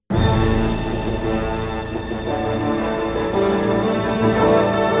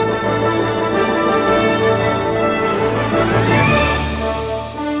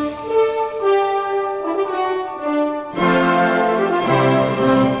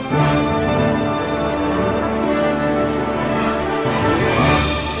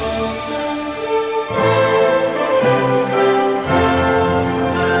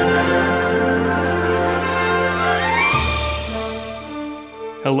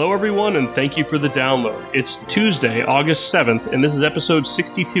Hello, everyone, and thank you for the download. It's Tuesday, August 7th, and this is episode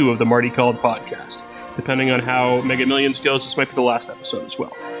 62 of the Marty Called podcast. Depending on how Mega Millions goes, this might be the last episode as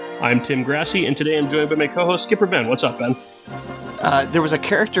well. I'm Tim Grassi, and today I'm joined by my co-host, Skipper Ben. What's up, Ben? There was a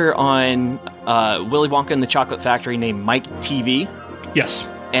character on Willy Wonka and the Chocolate Factory named Mike TV. Yes.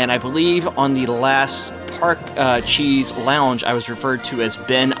 And I believe on the last Park Cheese Lounge, I was referred to as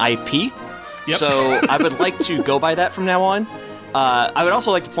Ben IP. Yep. So I would like to go by that from now on. I would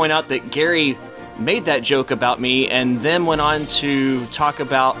also like to point out that Gary made that joke about me and then went on to talk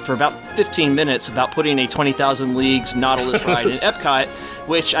for about 15 minutes about putting a 20,000 Leagues Nautilus ride in Epcot,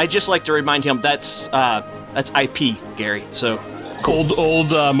 which I just like to remind him that's IP, Gary. So cool.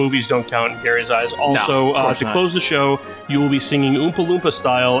 Old movies don't count in Gary's eyes. Also, to close the show, you will be singing Oompa Loompa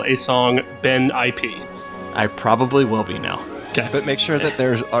style a song, Ben IP. I probably will be now. Okay. But make sure that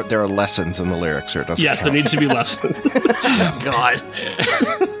there are lessons in the lyrics, or it doesn't count. There needs to be lessons. God.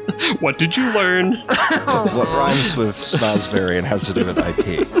 What did you learn? What rhymes with Snosberry and has to do with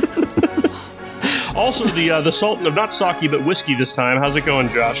IP? Also, the Sultan of not sake, but whiskey this time. How's it going,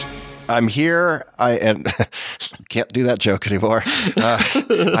 Josh? I'm here. I can't do that joke anymore.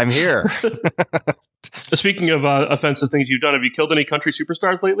 I'm here. Speaking of offensive things you've done, have you killed any country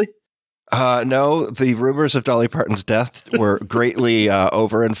superstars lately? No, the rumors of Dolly Parton's death were greatly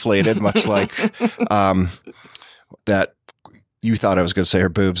overinflated, much like that you thought I was going to say her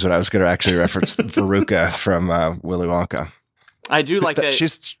boobs, but I was going to actually reference Veruca from Willy Wonka. I do like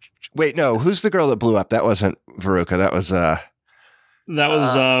that. Wait, no, who's the girl that blew up? That wasn't Veruca. That was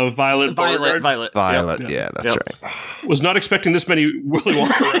Violet. Violet. Yeah, that's right. Was not expecting this many Willy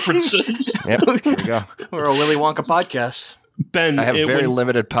Wonka references. Yep, there you go. We're a Willy Wonka podcast. Ben, I have very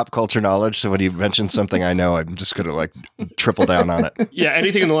limited pop culture knowledge, so when you mention something I know, I'm just going to triple down on it. Yeah,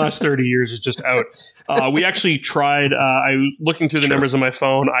 anything in the last 30 years is just out. We actually tried, I was looking through the numbers on my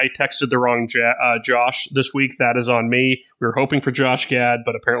phone. I texted the wrong Josh this week. That is on me. We were hoping for Josh Gad,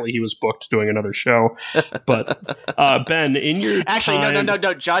 but apparently he was booked doing another show. But Ben, in your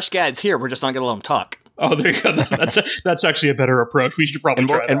no. Josh Gad's here. We're just not going to let him talk. Oh, there you go. That's actually a better approach. We should probably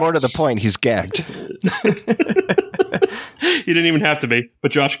try that. And more to the point, he's gagged. He didn't even have to be,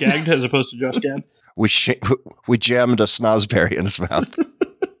 but Josh gagged as opposed to Josh Gad. We jammed a snosberry in his mouth.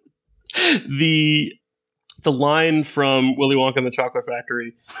 The line from Willy Wonka and the Chocolate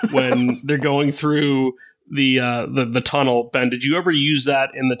Factory when they're going through the tunnel. Ben, did you ever use that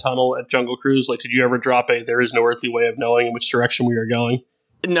in the tunnel at Jungle Cruise? Like, did you ever drop "There is no earthly way of knowing in which direction we are going"?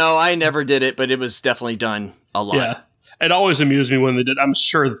 No, I never did it, but it was definitely done a lot. Yeah. It always amused me when they did. I'm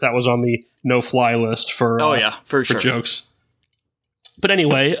sure that was on the no-fly list for for sure. Jokes. But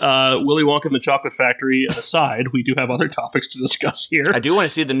anyway, Willy Wonka and the Chocolate Factory aside, we do have other topics to discuss here. I do want to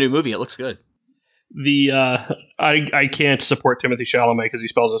see the new movie. It looks good. I can't support Timothée Chalamet because he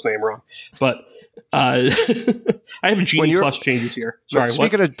spells his name wrong. But I have Genie Plus changes here. Sorry,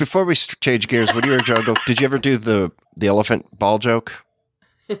 speaking of, before we change gears, when you were a jungle, did you ever do the elephant ball joke?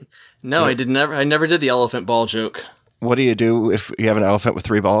 No, I never did the elephant ball joke. What do you do if you have an elephant with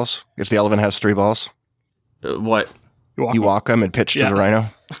 3 balls? If the elephant has 3 balls? What? You walk them and pitch to the rhino?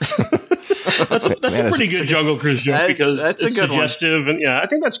 That's a pretty good Jungle Cruise joke because it's suggestive. And I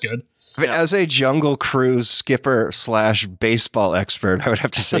think that's good. I mean, as a Jungle Cruise skipper / baseball expert, I would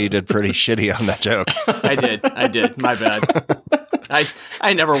have to say you did pretty shitty on that joke. I did. My bad.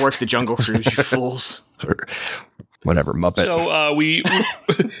 I never worked the Jungle Cruise, you fools. Whatever, Muppet. So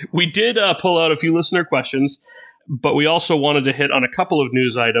we did pull out a few listener questions, but we also wanted to hit on a couple of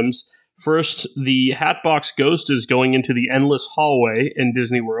news items. First, the Hatbox Ghost is going into the Endless Hallway in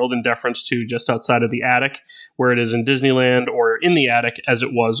Disney World in deference to just outside of the attic, where it is in Disneyland, or in the attic as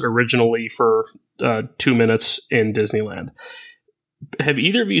it was originally for 2 minutes in Disneyland. Have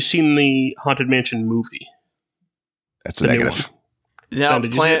either of you seen the Haunted Mansion movie? That's a negative. Yeah,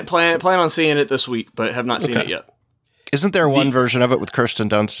 plan on seeing it this week, but have not seen it yet. Isn't there one version of it with Kirsten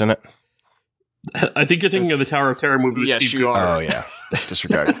Dunst in it? I think you're thinking of the Tower of Terror movie. Yes, you are. Oh, yeah.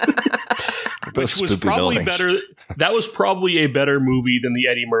 Disregard. Which was probably better. That was probably a better movie than the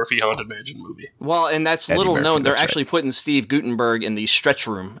Eddie Murphy Haunted Mansion movie. Well, and that's little known. They're actually putting Steve Guttenberg in the stretch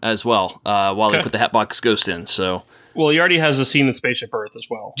room as well, while they put the Hatbox Ghost in. So, well, he already has a scene in Spaceship Earth as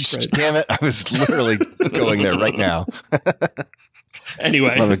well. Right? Damn it! I was literally going there right now.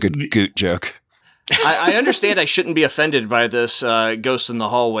 Anyway, love a good Goot joke. I understand I shouldn't be offended by this Ghost in the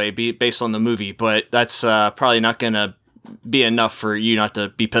Hallway based on the movie, but that's probably not going to be enough for you not to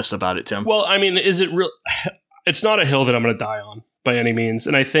be pissed about it, Tim. Well, I mean, is it real? It's not a hill that I'm going to die on by any means.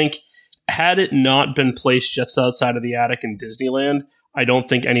 And I think had it not been placed just outside of the attic in Disneyland, I don't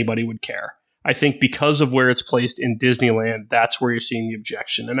think anybody would care. I think because of where it's placed in Disneyland, that's where you're seeing the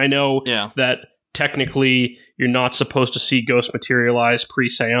objection. And I know that technically you're not supposed to see ghosts materialize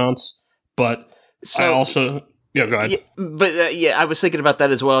pre-seance, but I also... Yeah, go ahead. I was thinking about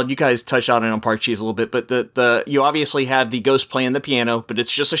that as well. You guys touched on it on Park Cheese a little bit, but the you obviously have the ghost playing the piano, but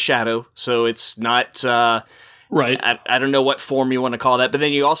it's just a shadow, so it's not right. I don't know what form you want to call that, but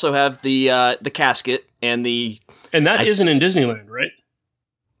then you also have the casket and that isn't in Disneyland, right?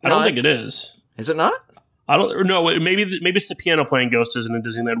 I don't think it is. Is it not? I don't know. Maybe it's the piano playing ghost isn't in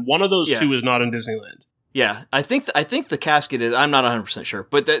Disneyland. One of those two is not in Disneyland. Yeah, I think the casket is. I'm not 100% sure,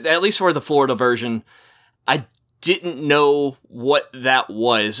 but at least for the Florida version, I didn't know what that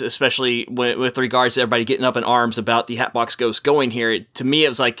was, especially with regards to everybody getting up in arms about the Hatbox Ghost going here. To me,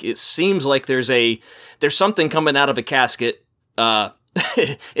 it seems like there's something coming out of a casket.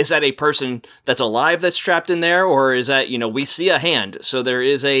 Is that a person that's alive that's trapped in there, or is that, we see a hand, so there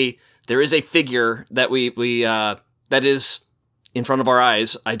is a figure that we that is in front of our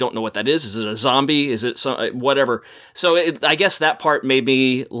eyes. I don't know what that is. Is it a zombie? Is it whatever? So I guess that part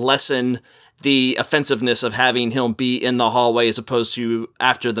maybe lessen the offensiveness of having him be in the hallway as opposed to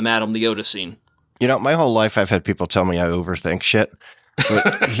after the Madame Leota scene. My whole life I've had people tell me I overthink shit.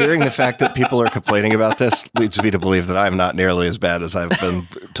 But hearing the fact that people are complaining about this leads me to believe that I'm not nearly as bad as I've been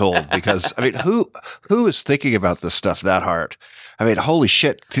told. Because, who is thinking about this stuff that hard? Holy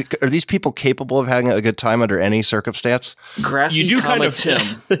shit. Are these people capable of having a good time under any circumstance? Grassy, you do kind of Tim.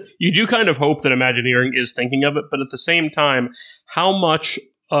 You do kind of hope that Imagineering is thinking of it, but at the same time, how much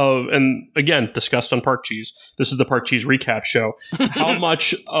and again, discussed on Park Cheese. This is the Park Cheese recap show. How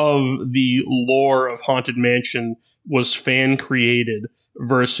much of the lore of Haunted Mansion was fan created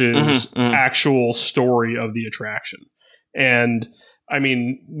versus actual story of the attraction? And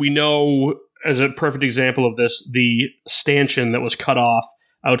we know, as a perfect example of this, the stanchion that was cut off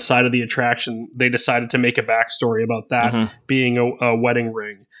outside of the attraction, they decided to make a backstory about that being a wedding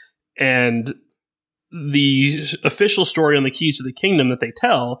ring. And the official story on the Keys to the Kingdom that they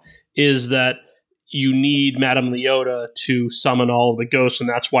tell is that you need Madame Leota to summon all of the ghosts, and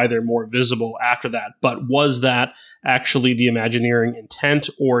that's why they're more visible after that. But was that actually the Imagineering intent,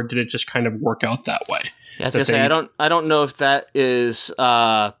 or did it just kind of work out that way? Yeah, I don't know if that is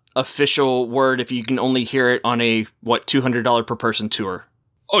official word if you can only hear it on a $200 per person tour.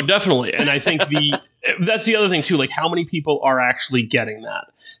 Oh, definitely. And I think that's the other thing too. Like, how many people are actually getting that?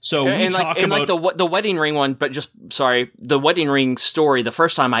 So the wedding ring one, but the wedding ring story. The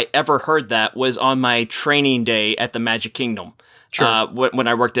first time I ever heard that was on my training day at the Magic Kingdom. Sure. When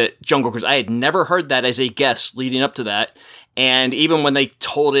I worked at Jungle Cruise, I had never heard that as a guest leading up to that, and even when they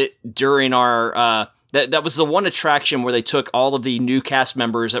told it during our. That was the one attraction where they took all of the new cast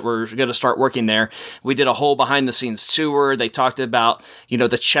members that were going to start working there. We did a whole behind-the-scenes tour. They talked about,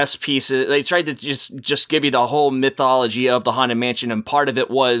 the chess pieces. They tried to just give you the whole mythology of the Haunted Mansion, and part of it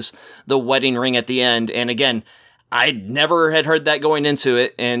was the wedding ring at the end. And again, I never had heard that going into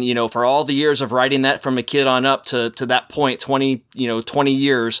it. And, for all the years of writing that from a kid on up to that point, 20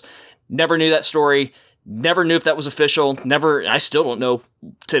 years, never knew that story. Never knew if that was official. I still don't know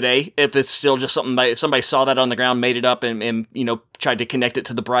today if it's still just something somebody saw that on the ground, made it up, and tried to connect it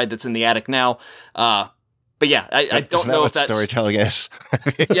to the bride that's in the attic now. But yeah, I don't know if that's storytelling is.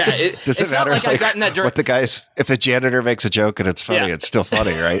 Does it matter? Like, I've gotten that what the guys? If the janitor makes a joke and it's funny, it's still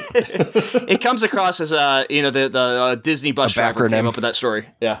funny, right? It comes across as the Disney bus driver came up with that story.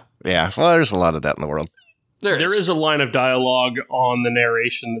 Yeah. Well, there's a lot of that in the world. There is a line of dialogue on the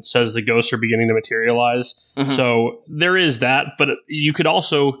narration that says the ghosts are beginning to materialize. So there is that, but you could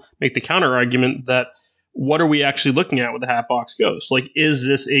also make the counter argument that what are we actually looking at with the Hatbox Ghost? Like, is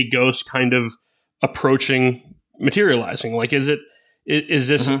this a ghost kind of approaching materializing? Like, is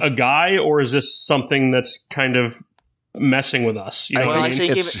this a guy, or is this something that's kind of messing with us? I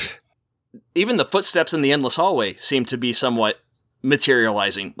think even the footsteps in the endless hallway seem to be somewhat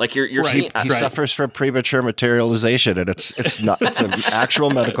materializing. Like you're seeing, he suffers from premature materialization, and it's an actual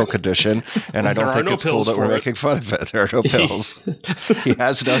medical condition, and I don't think it's cool that we're making fun of it. There are no pills. He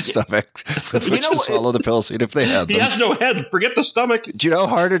has no stomach with which to swallow the pills, even if they had them. He has no head. Forget the stomach. Do you know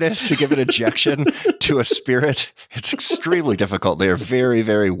how hard it is to give an injection to a spirit? It's extremely difficult. They are very,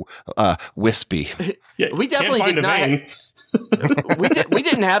 very wispy. Yeah, we definitely did not. We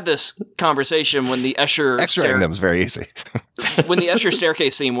didn't have this conversation when the Escher X-raying them is very easy. When the Escher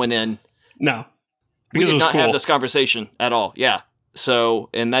staircase scene went in. No. We did not have this conversation at all. Yeah. So,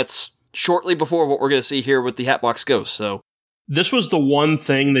 and that's shortly before what we're going to see here with the Hatbox Ghost. So this was the one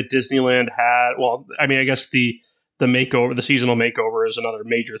thing that Disneyland had. Well, I mean, I guess the makeover, the seasonal makeover is another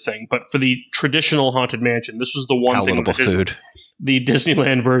major thing. But for the traditional Haunted Mansion, this was the one palatable thing food the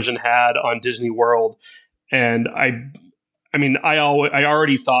Disneyland version had on Disney World. And I mean, I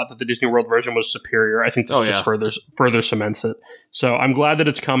already thought that the Disney World version was superior. I think this just further cements it. So I'm glad that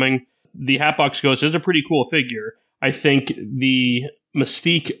it's coming. The Hatbox Ghost is a pretty cool figure. I think the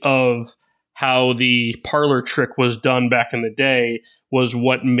mystique of how the parlor trick was done back in the day was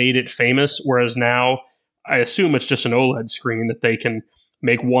what made it famous, whereas now I assume it's just an OLED screen that they can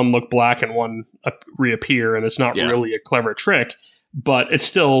make one look black and one reappear, and it's not really a clever trick. But it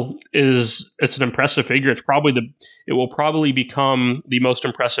still is. It's an impressive figure. It will probably become the most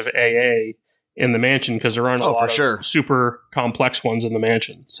impressive AA in the mansion because there aren't a lot of super complex ones in the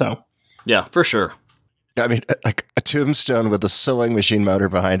mansion. So yeah, for sure. I mean, like a tombstone with a sewing machine motor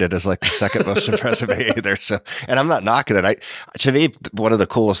behind it is like the second most impressive AA there. So, and I'm not knocking it. To me, one of the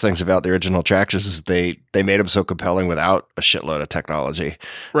coolest things about the original attractions is they made them so compelling without a shitload of technology.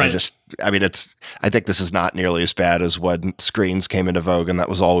 Right. I think this is not nearly as bad as when screens came into vogue and that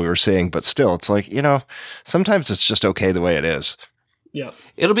was all we were seeing. But still, it's like, sometimes it's just okay the way it is. Yeah.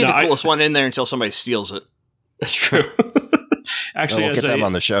 It'll be the coolest one in there until somebody steals it. That's true. Actually, we'll get them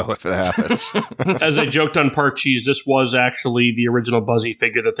on the show if it happens. As I joked on Park Cheese, this was actually the original Buzzy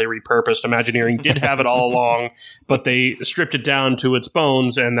figure that they repurposed. Imagineering did have it all along, but they stripped it down to its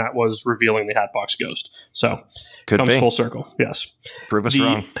bones, and that was revealing the Hatbox Ghost. So, comes full circle. Yes. Prove us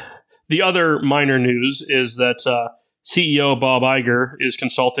wrong. The other minor news is that CEO Bob Iger is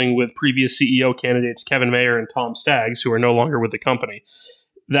consulting with previous CEO candidates Kevin Mayer and Tom Staggs, who are no longer with the company.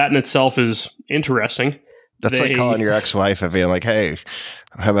 That in itself is interesting. That's like calling your ex-wife and being like, hey,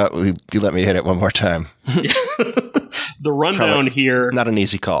 how about you let me hit it one more time? The rundown here. Not an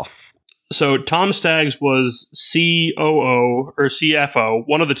easy call. So Tom Staggs was COO or CFO,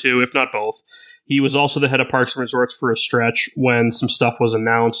 one of the two, if not both. He was also the head of Parks and Resorts for a stretch when some stuff was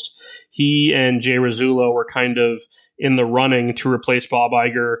announced. He and Jay Rizzullo were kind of in the running to replace Bob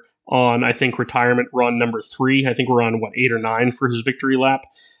Iger on, I think, retirement run number 3. I think we're on, 8 or 9 for his victory lap.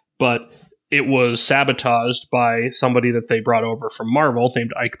 But it was sabotaged by somebody that they brought over from Marvel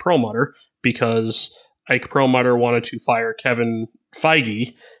named Ike Perlmutter because Ike Perlmutter wanted to fire Kevin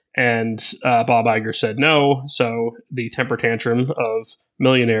Feige and Bob Iger said no. So the temper tantrum of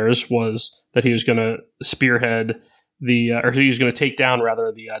millionaires was that he was going to spearhead he was going to take down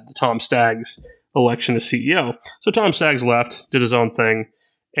the Tom Staggs election as CEO. So Tom Staggs left, did his own thing.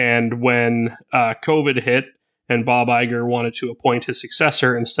 And when COVID hit and Bob Iger wanted to appoint his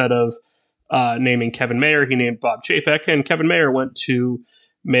successor instead of naming Kevin Mayer, he named Bob Chapek, and Kevin Mayer went to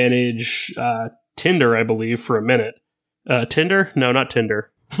manage Tinder, I believe, for a minute. Tinder? No, not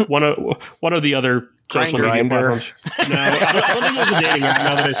Tinder. One of the other social media platforms. No, I don't think it was a dating app.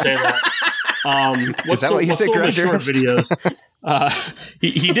 Now that I say that, is that what you think? Short videos.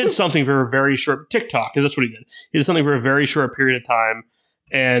 He did something for a very short TikTok. That's what he did. He did something for a very short period of time,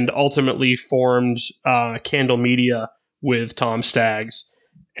 and ultimately formed Candle Media with Tom Staggs.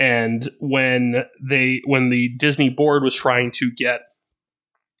 And when the Disney board was trying to get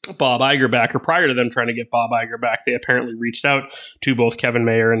Bob Iger back, or prior to them trying to get Bob Iger back, they apparently reached out to both Kevin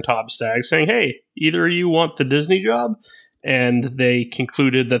Mayer and Tom Staggs saying, hey, either of you want the Disney job? And they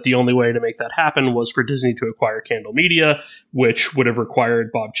concluded that the only way to make that happen was for Disney to acquire Candle Media, which would have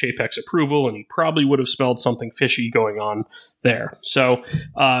required Bob Chapek's approval, and he probably would have smelled something fishy going on there. So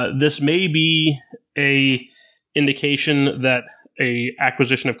this may be a indication that a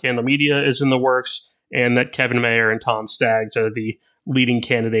acquisition of Candle Media is in the works, and that Kevin Mayer and Tom Staggs are the leading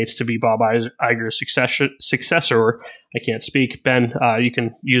candidates to be Bob Iger's successor. I can't speak. Ben, you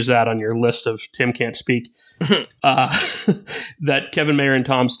can use that on your list of Tim can't speak. That Kevin Mayer and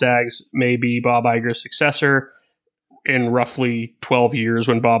Tom Staggs may be Bob Iger's successor in roughly 12 years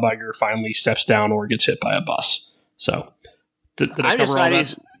when Bob Iger finally steps down or gets hit by a bus. So, did I cover all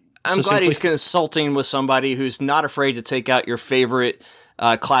that? I'm glad he's consulting with somebody who's not afraid to take out your favorite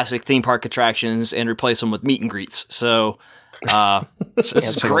classic theme park attractions and replace them with meet and greets. So this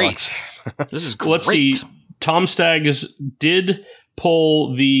is great. This is great. Let's see. Tom Staggs did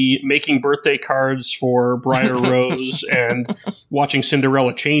pull the making birthday cards for Briar Rose and watching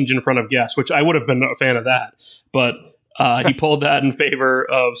Cinderella change in front of guests, which I would have been a fan of that. But he pulled that in favor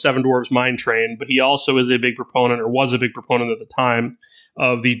of Seven Dwarfs Mine Train. But he also is a big proponent, or was a big proponent at the time,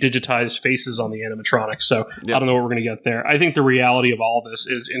 of the digitized faces on the animatronics. So I don't know what we're going to get there. I think the reality of all this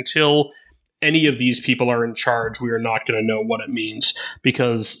is until any of these people are in charge, we are not going to know what it means,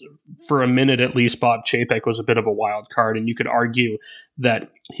 because for a minute at least, Bob Chapek was a bit of a wild card, and you could argue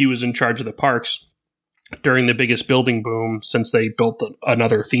that he was in charge of the parks during the biggest building boom since they built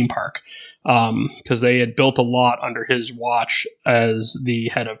another theme park, because they had built a lot under his watch as the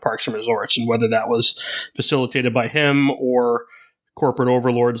head of Parks and Resorts, and whether that was facilitated by him or corporate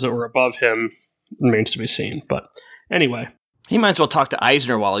overlords that were above him remains to be seen. But anyway, he might as well talk to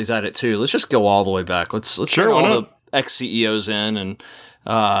Eisner while he's at it too. Let's just go all the way back. Let's sure, bring all the ex-CEOs in and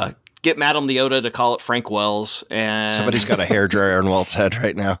get Madame Leota to call it Frank Wells. And somebody's got a hairdryer on Walt's head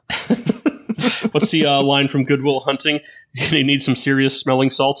right now. What's the line from Good Will Hunting? You need some serious smelling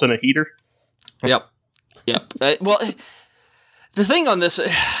salts and a heater. Yep. Well, the thing on this,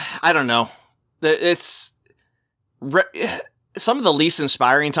 I don't know. It's some of the least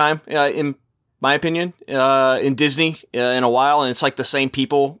inspiring time, in my opinion, in Disney in a while, and it's like the same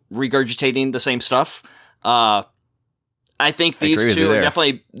people regurgitating the same stuff. I think these two are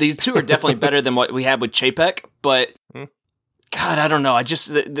definitely better than what we had with Chapek, but God, I don't know. I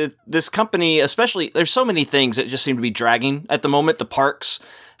just this company, especially, there's so many things that just seem to be dragging at the moment. The parks,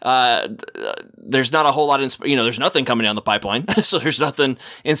 there's not a whole lot. There's nothing coming down the pipeline, so there's nothing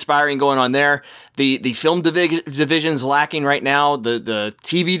inspiring going on there. The film division's lacking right now. The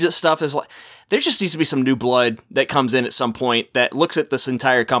TV stuff is like. There just needs to be some new blood that comes in at some point that looks at this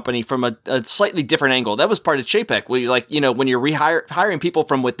entire company from a slightly different angle. That was part of Chapek, where when you're hiring people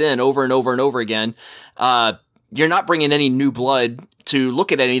from within over and over and over again, you're not bringing any new blood to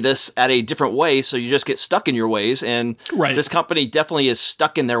look at any of this at a different way, so you just get stuck in your ways. And This company definitely is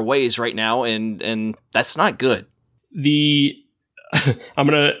stuck in their ways right now, and that's not good.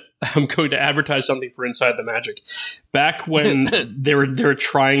 I'm going to advertise something for Inside the Magic. Back when they were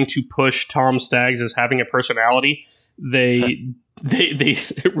trying to push Tom Staggs as having a personality,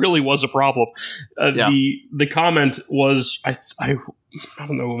 it really was a problem. The comment was I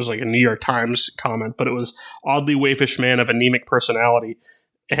don't know, it was like a New York Times comment, but it was oddly waifish man of anemic personality.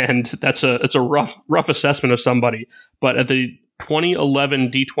 And it's a rough assessment of somebody. But at the 2011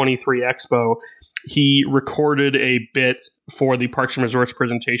 D23 Expo, he recorded a bit for the Parks and Resorts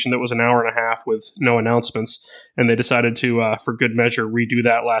presentation that was an hour and a half with no announcements. And they decided to, for good measure, redo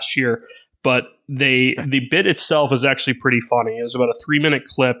that last year. But the bit itself is actually pretty funny. It was about a 3-minute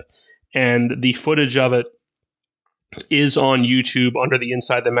clip, and the footage of it is on YouTube under the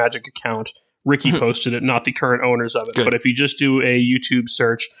Inside the Magic account. Ricky posted it, not the current owners of it. Good. But if you just do a YouTube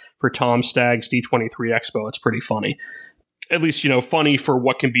search for Tom Staggs D23 Expo, it's pretty funny. At least, funny for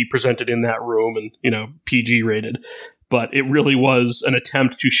what can be presented in that room and, PG rated. But it really was an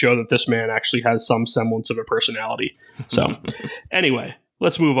attempt to show that this man actually has some semblance of a personality. So anyway,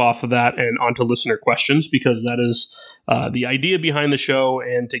 let's move off of that and onto listener questions, because that is the idea behind the show,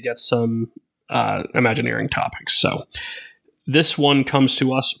 and to get some Imagineering topics. So this one comes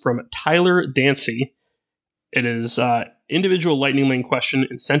to us from Tyler Dancy. It is individual Lightning Lane question: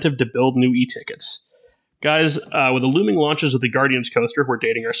 incentive to build new e-tickets. Guys, with the looming launches of the Guardians coaster, we're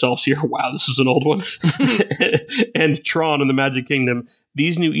dating ourselves here. Wow, this is an old one. And Tron in the Magic Kingdom,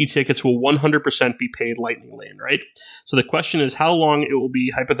 these new e-tickets will 100% be paid Lightning Lane, right? So the question is how long it will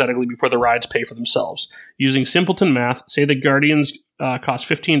be, hypothetically, before the rides pay for themselves. Using simpleton math, say the Guardians cost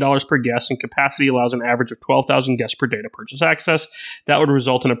 $15 per guest, and capacity allows an average of 12,000 guests per day to purchase access. That would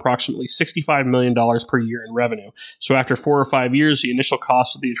result in approximately $65 million per year in revenue. So after 4 or 5 years, the initial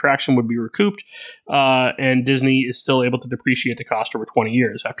cost of the attraction would be recouped, and Disney is still able to depreciate the cost over 20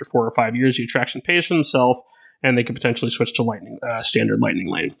 years. After 4 or 5 years, the attraction pays for itself, and they could potentially switch to standard Lightning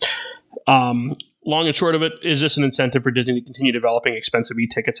Lane. Long and short of it, is this an incentive for Disney to continue developing expensive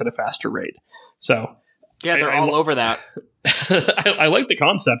e-tickets at a faster rate? So, yeah, they're all over that. I like the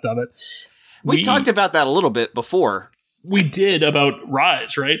concept of it. We talked about that a little bit before. We did about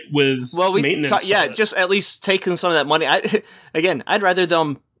rides, right? With maintenance. Just at least taking some of that money. I'd rather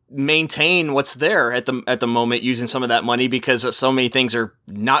them maintain what's there at the moment using some of that money, because so many things are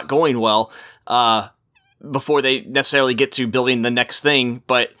not going well before they necessarily get to building the next thing.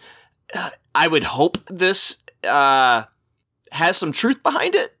 But I would hope this has some truth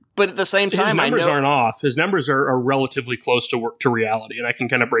behind it. But at the same time, his numbers aren't off. His numbers are relatively close to reality, and I can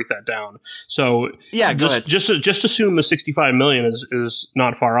kind of break that down. So yeah, go ahead. Just assume the $65 million is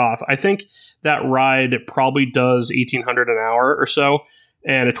not far off. I think that ride probably does $1,800 an hour or so,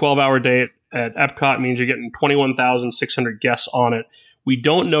 and a 12-hour day at Epcot means you're getting 21,600 guests on it. We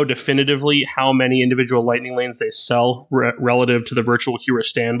don't know definitively how many individual Lightning Lanes they sell relative to the virtual queue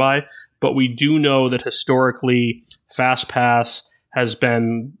standby, but we do know that historically, FastPass has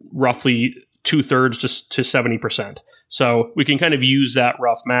been roughly 2/3 to 70%. So we can kind of use that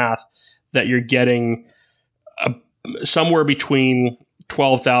rough math that you're getting somewhere between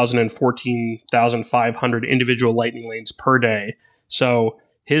 12,000 and 14,500 individual Lightning Lanes per day. So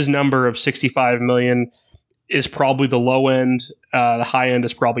his number of 65 million is probably the low end. The high end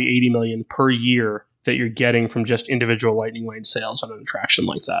is probably 80 million per year that you're getting from just individual Lightning Lane sales on an attraction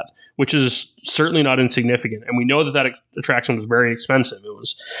like that, which is certainly not insignificant. And we know that attraction was very expensive. It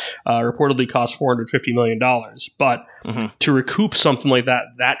was reportedly cost $450 million. But to recoup something like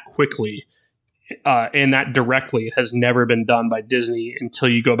that quickly and that directly has never been done by Disney until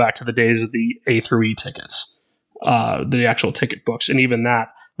you go back to the days of the A through E tickets, the actual ticket books. And even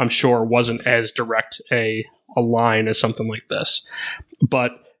that, I'm sure, wasn't as direct a line as something like this.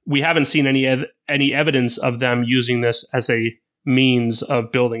 But we haven't seen any evidence of them using this as a means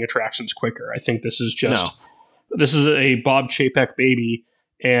of building attractions quicker. I think this is this is a Bob Chapek baby,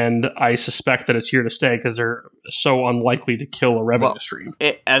 and I suspect that it's here to stay because they're so unlikely to kill a revenue stream.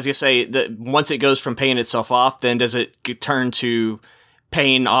 As you say, once it goes from paying itself off, then does it turn to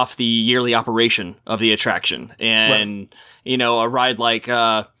paying off the yearly operation of the attraction? And, a ride like...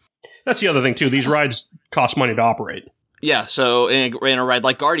 That's the other thing, too. These rides cost money to operate. Yeah, so in a ride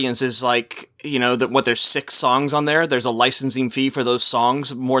like Guardians is like, there's 6 songs on there. There's a licensing fee for those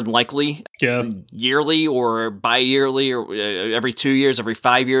songs, more than likely. Yeah. Yearly or bi-yearly or every 2 years, every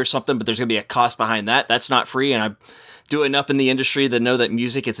 5 years, something, but there's going to be a cost behind that. That's not free, and I do enough in the industry to know that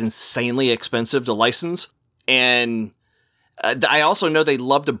music is insanely expensive to license. And I also know they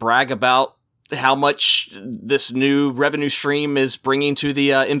love to brag about how much this new revenue stream is bringing to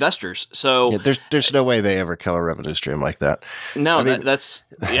the investors. So there's no way they ever kill a revenue stream like that. No, that's.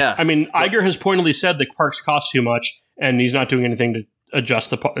 I mean, Iger has pointedly said the parks cost too much, and he's not doing anything to adjust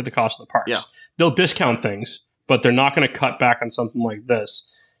the cost of the parks. Yeah. They'll discount things, but they're not going to cut back on something like this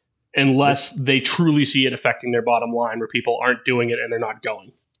unless they truly see it affecting their bottom line, where people aren't doing it and they're not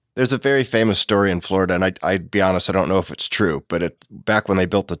going. There's a very famous story in Florida, and I'd be honest, I don't know if it's true, but back when they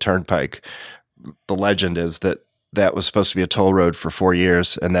built the turnpike, the legend is that was supposed to be a toll road for 4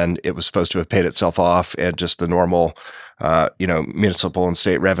 years, and then it was supposed to have paid itself off, and just the normal, municipal and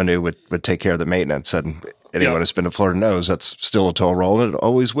state revenue would take care of the maintenance. And anyone who's been to Florida knows that's still a toll roll, and it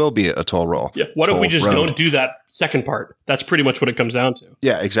always will be a toll roll. Yeah. What if we just don't do that second part? That's pretty much what it comes down to.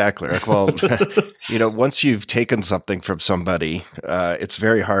 Yeah, exactly. Like, well, once you've taken something from somebody, it's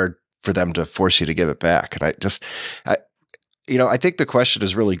very hard for them to force you to give it back. And I think the question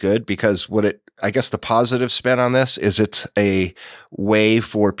is really good because I guess the positive spin on this is it's a way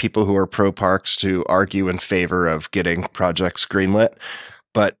for people who are pro parks to argue in favor of getting projects greenlit.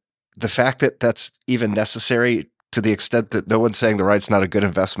 But the fact that that's even necessary, to the extent that no one's saying the ride's not a good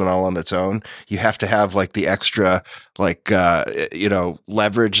investment all on its own, you have to have like the extra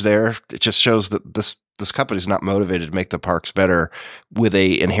leverage there. It just shows that this company's not motivated to make the parks better with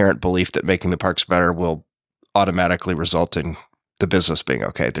a inherent belief that making the parks better will automatically result in the business being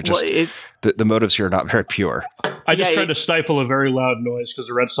okay. They're just the motives here are not very pure. I just tried to stifle a very loud noise because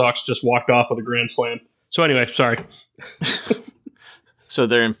the Red Sox just walked off with a grand slam. So anyway, sorry. So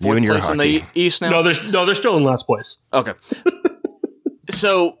they're in 4th place in the East now? No, they're still in last place. Okay.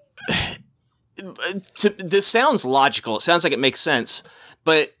 So this sounds logical. It sounds like it makes sense,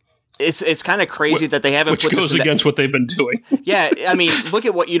 but it's kind of crazy that they haven't put this goes against what they've been doing. Yeah, I mean, look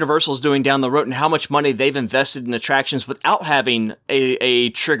at what Universal's doing down the road and how much money they've invested in attractions without having a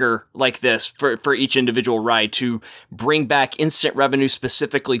trigger like this for each individual ride to bring back instant revenue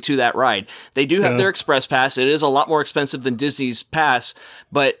specifically to that ride. They do have their Express Pass. It is a lot more expensive than Disney's Pass,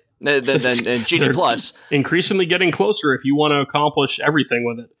 but than Genie Plus. Increasingly getting closer if you want to accomplish everything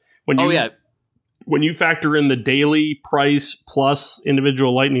with it. When you factor in the daily price plus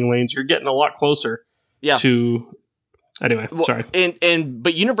individual Lightning Lanes, you're getting a lot closer to... Anyway, sorry.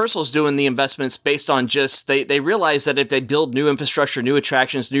 But Universal's doing the investments based on just... They realize that if they build new infrastructure, new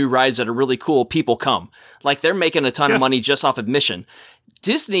attractions, new rides that are really cool, people come. Like, they're making a ton of money just off admission.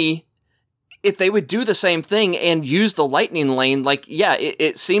 Disney... If they would do the same thing and use the Lightning Lane,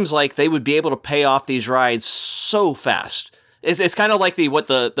 it seems like they would be able to pay off these rides so fast. It's kind of like what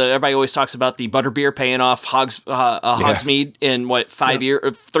the everybody always talks about, the butterbeer paying off Hogsmeade in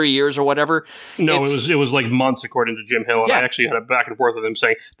 3 years or whatever. No, it was like months according to Jim Hill, and I actually had a back and forth with him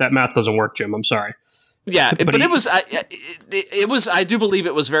saying that math doesn't work, Jim. I'm sorry. Yeah, but it was. I do believe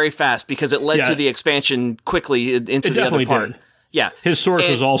it was very fast because it led to the expansion quickly into the other part. Did. Yeah, his source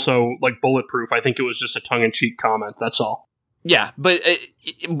was also like bulletproof. I think it was just a tongue-in-cheek comment. That's all. Yeah, but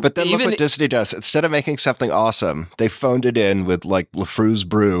then look what Disney does. Instead of making something awesome, they phoned it in with like Lefroux's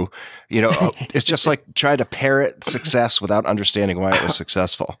brew. It's just like trying to parrot success without understanding why it was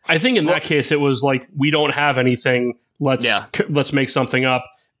successful. I think in that case, it was like, we don't have anything. Let's make something up.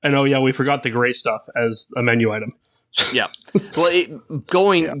 And we forgot the gray stuff as a menu item. Yeah. Well,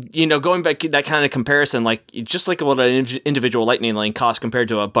 going back to that kind of comparison, like just like what an individual lightning lane costs compared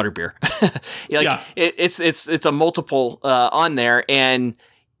to a butterbeer. It's a multiple on there, and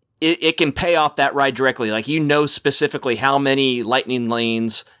it can pay off that ride directly. Like, specifically how many lightning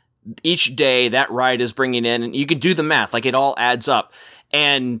lanes each day that ride is bringing in, and you can do the math. Like, it all adds up,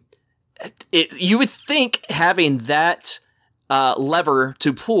 and you would think having that lever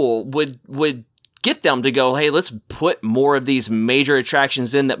to pull would get them to go, hey, let's put more of these major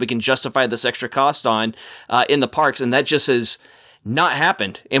attractions in that we can justify this extra cost on in the parks, and that just has not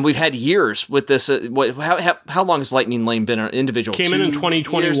happened. And we've had years with this. How long has Lightning Lane been an individual? Came in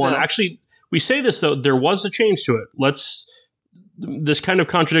 2021. Actually, we say this, though, there was a change to it. This kind of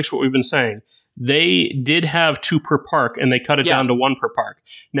contradicts what we've been saying. They did have 2 per park, and they cut it down to 1 per park.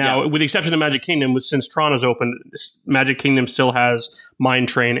 Now, with the exception of Magic Kingdom, since Tron is open, Magic Kingdom still has Mine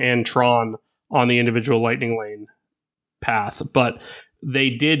Train and Tron on the individual Lightning Lane path, but they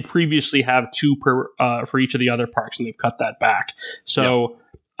did previously have 2 per for each of the other parks, and they've cut that back. So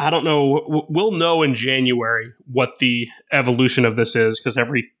I don't know. We'll know in January what the evolution of this is, because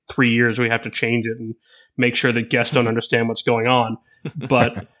every 3 years we have to change it and make sure that guests don't understand what's going on.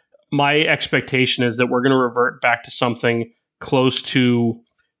 But my expectation is that we're going to revert back to something close to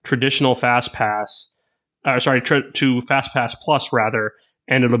traditional Fast Pass, to Fast Pass Plus rather,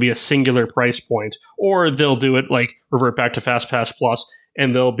 and it'll be a singular price point. Or they'll do it like revert back to Fast Pass Plus,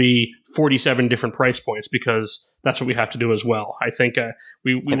 and there'll be 47 different price points, because that's what we have to do as well. I think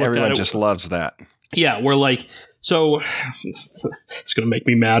we and everyone just loves that. Yeah, we're like, so it's going to make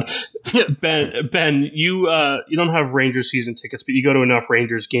me mad. Ben, you don't have Rangers season tickets, but you go to enough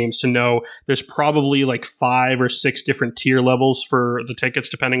Rangers games to know there's probably like 5 or 6 different tier levels for the tickets,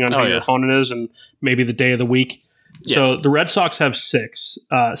 depending on who your opponent is and maybe the day of the week. Yeah. So the Red Sox have 6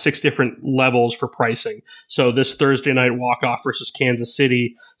 different levels for pricing. So this Thursday night walk-off versus Kansas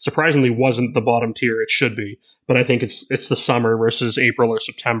City surprisingly wasn't the bottom tier. It should be, but I think it's the summer versus April or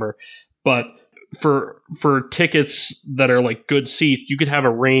September. But for tickets that are like good seats, you could have a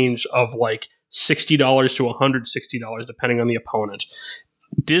range of like $60 to $160 depending on the opponent.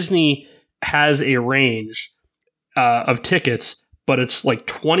 Disney has a range of tickets, but it's like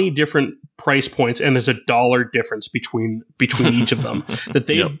 20 different price points, and there's $1 difference between each of them. That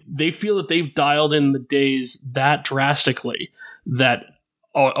they feel that they've dialed in the days that drastically that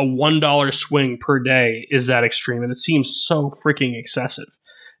a $1 swing per day is that extreme, and it seems so freaking excessive.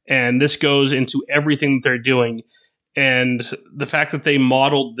 And this goes into everything that they're doing. And the fact that they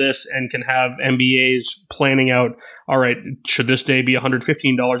modeled this and can have MBAs planning out, all right, should this day be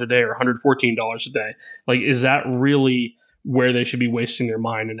 $115 a day or $114 a day? Like, is that really where they should be wasting their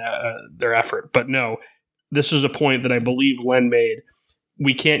mind and their effort? But no, this is a point that I believe Len made.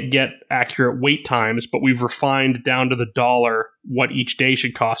 We can't get accurate wait times, but we've refined down to the dollar what each day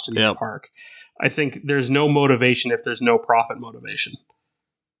should cost in each park. I think there's no motivation if there's no profit motivation.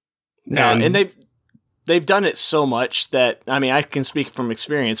 No, and they've done it so much that, I mean, I can speak from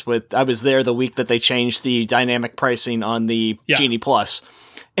experience I was there the week that they changed the dynamic pricing on the Genie Plus.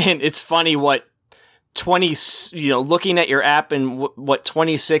 And it's funny what looking at your app and what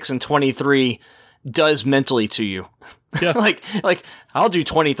 26 and 23 does mentally to you. Yeah. like I'll do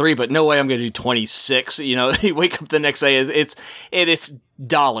 23, but no way I'm going to do 26. You wake up the next day, it's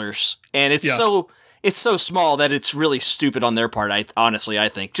dollars, and it's so small that it's really stupid on their part. I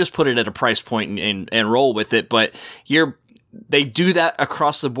think just put it at a price point and roll with it. But they do that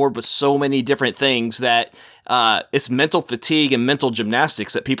across the board with so many different things that it's mental fatigue and mental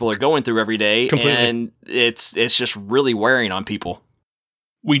gymnastics that people are going through every day. Completely. And it's just really wearing on people.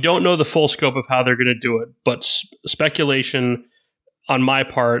 We don't know the full scope of how they're going to do it, but speculation on my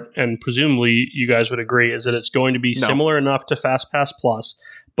part, and presumably you guys would agree, is that it's going to be similar enough to Fast Pass Plus,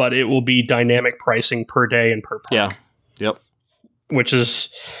 but it will be dynamic pricing per day and per park. Yeah. Yep. Which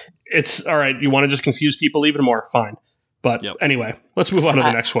is, it's all right. You want to just confuse people even more? Fine. But anyway, let's move on to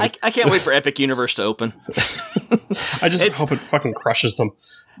the next one. I can't wait for Epic Universe to open. I just hope it fucking crushes them.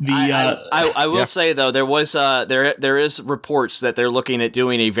 I will say though, there is reports that they're looking at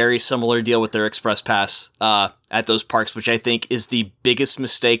doing a very similar deal with their Express Pass at those parks, which I think is the biggest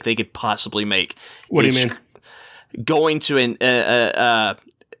mistake they could possibly make. What do you mean? Going to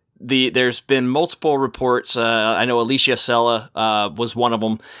there's been multiple reports. I know Alicia Sella was one of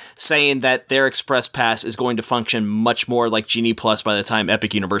them, saying that their Express Pass is going to function much more like Genie Plus by the time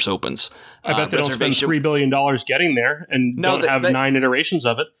Epic Universe opens. I bet they don't spend $3 billion getting there and don't have 9 iterations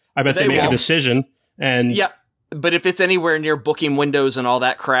of it. I bet they make a decision. And but if it's anywhere near booking windows and all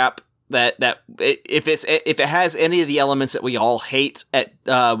that crap, that if it has any of the elements that we all hate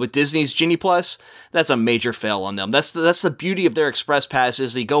with Disney's Genie Plus, that's a major fail on them. That's the beauty of their Express Pass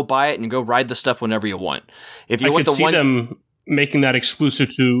is you go buy it and you go ride the stuff whenever you want. If you want could see them making that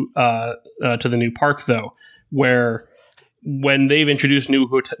exclusive to the new park though, where when they've introduced new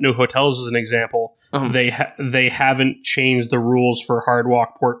hotels as an example, they haven't changed the rules for Hard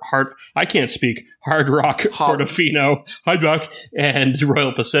Rock Portofino, Hard Rock, and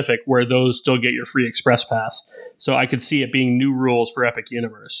Royal Pacific, where those still get your free Express Pass. So I could see it being new rules for Epic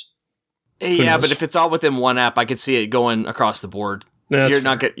Universe. Yeah, but if it's all within one app, I could see it going across the board. You're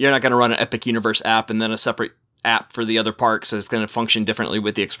not going to run an Epic Universe app and then a separate app for the other parks that's going to function differently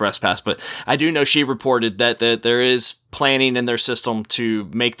with the Express Pass. But I do know she reported that there is planning in their system to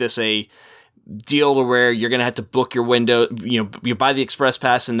make this a deal to where you're going to have to book your window. You buy the Express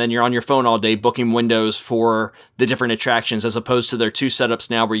Pass and then you're on your phone all day booking windows for the different attractions, as opposed to their two setups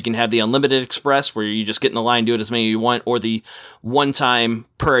now where you can have the Unlimited Express where you just get in the line, do it as many as you want, or the one-time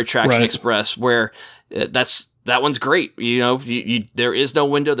per attraction Express where that one's great. There is no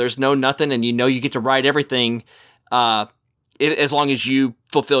window, there's no nothing, and you get to ride everything as long as you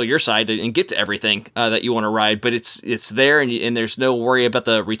fulfill your side and get to everything that you want to ride. But it's there, and there's no worry about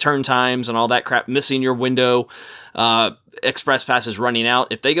the return times and all that crap, missing your window. Express Pass is running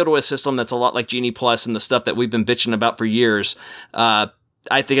out. If they go to a system that's a lot like Genie Plus and the stuff that we've been bitching about for years, I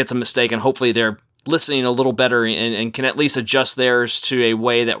think it's a mistake, and hopefully they're listening a little better and can at least adjust theirs to a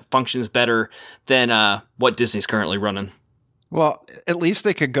way that functions better than what Disney's currently running. Well, at least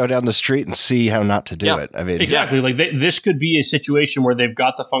they could go down the street and see how not to do it. I mean, exactly. Like this could be a situation where they've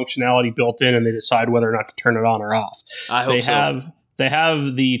got the functionality built in and they decide whether or not to turn it on or off. I hope so. They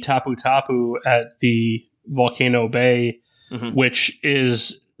have the Tapu Tapu at the Volcano Bay, which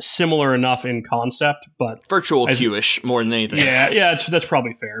is similar enough in concept, but virtual queue-ish more than anything. Yeah, that's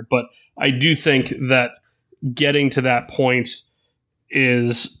probably fair. But I do think that getting to that point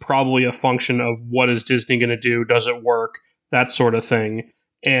is probably a function of what is Disney going to do? Does it work? That sort of thing.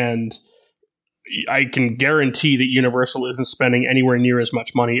 And I can guarantee that Universal isn't spending anywhere near as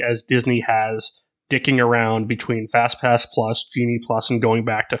much money as Disney has dicking around between FastPass Plus, Genie Plus, and going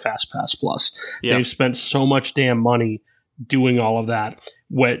back to FastPass Plus. Yep. They've spent so much damn money doing all of that,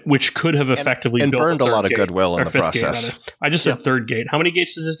 which could have effectively and built burned a lot of goodwill in the process. I just said third gate. How many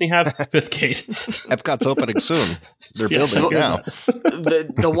gates does Disney have? Fifth gate. Epcot's opening soon. They're building it now.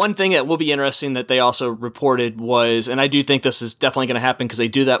 The one thing that will be interesting that they also reported was, and I do think this is definitely going to happen because they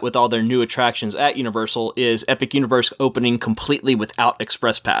do that with all their new attractions at Universal, is Epic Universe opening completely without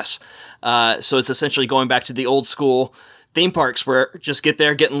Express Pass. So it's essentially going back to the old school theme parks where just get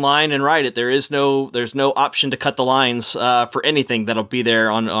there, get in line, and ride it. There's no option to cut the lines for anything that'll be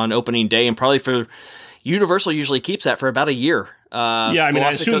there on opening day, and probably for Universal usually keeps that for about a year. I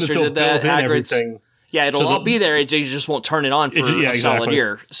assume that they'll build in everything. Yeah, it'll all be there. You just won't turn it on for a solid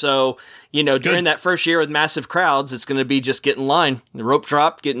year. So, during that first year with massive crowds, it's going to be just get in line, the rope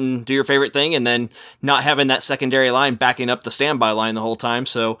drop, do your favorite thing, and then not having that secondary line backing up the standby line the whole time.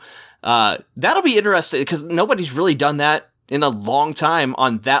 So that'll be interesting because nobody's really done that in a long time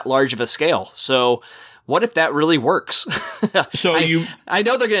on that large of a scale. So what if that really works? So I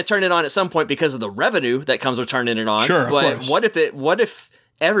know they're going to turn it on at some point because of the revenue that comes with turning it on. Sure, but what if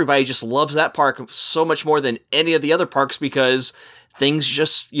everybody just loves that park so much more than any of the other parks because things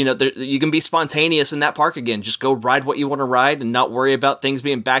just, you can be spontaneous in that park again. Just go ride what you want to ride and not worry about things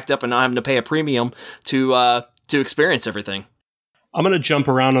being backed up and not having to pay a premium to experience everything. I'm going to jump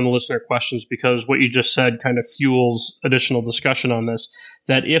around on the listener questions because what you just said kind of fuels additional discussion on this,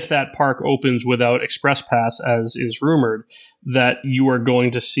 that if that park opens without Express Pass, as is rumored, that you are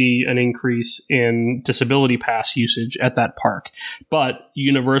going to see an increase in Disability Pass usage at that park. But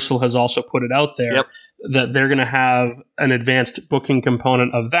Universal has also put it out there that they're going to have an advanced booking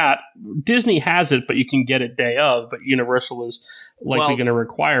component of that. Disney has it, but you can get it day of, but Universal is likely going to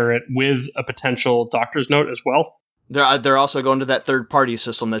require it with a potential doctor's note as well. They're also going to that third-party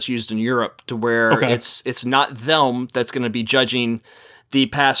system that's used in Europe to where it's not them that's going to be judging the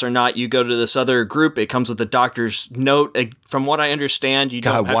pass or not. You go to this other group. It comes with a doctor's note. From what I understand,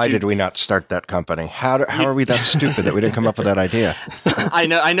 why did we not start that company? How are we that stupid that we didn't come up with that idea? I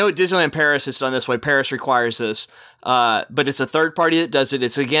know Disneyland Paris is done this way. Paris requires this. But it's a third party that does it.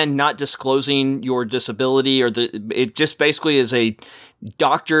 It's, again, not disclosing your disability it just basically is a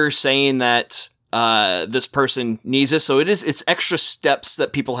doctor saying that this person needs this. So it's extra steps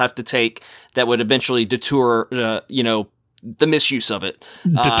that people have to take that would eventually deter, the misuse of it.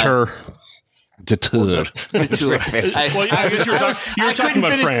 Deter. Detour. Detour. Well, yeah, I guess you were talking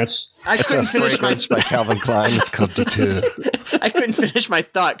about France. It's a fragrance by Calvin Klein. It's called Detour. I couldn't finish my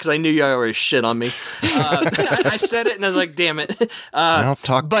thought because I knew you already shit on me. I said it and I was like, "Damn it!" I'll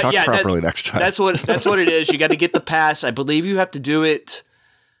talk properly next time. That's what it is. You got to get the pass. I believe you have to do it.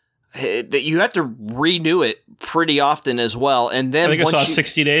 That you have to renew it pretty often as well, and then I think I saw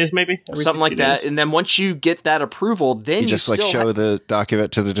 60 days, maybe something like that. days. And then once you get that approval, then you just like show the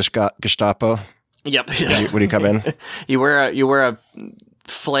document to the Gestapo. Yep. When you come in, you wear a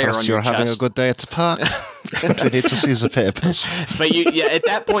flare on your you're chest. having a good day at the park, but we need to see the papers. But at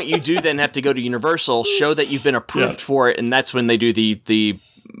that point, you do then have to go to Universal, show that you've been approved for it, and that's when they do the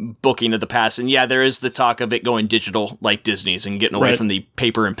booking of the pass. And there is the talk of it going digital like Disney's and getting away from the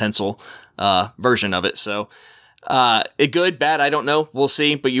paper and pencil version of it. So good, bad, I don't know. We'll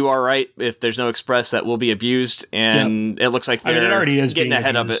see. But you are right. If there's no express, that will be abused. And it looks like they're it already is getting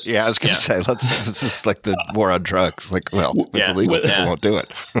ahead of it. Yeah, I was going to say, this is like the war on drugs. Like, well, it's illegal. People won't do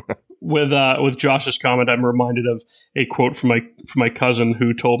it. With Josh's comment, I'm reminded of a quote from my cousin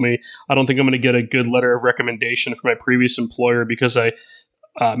who told me, "I don't think I'm going to get a good letter of recommendation from my previous employer because I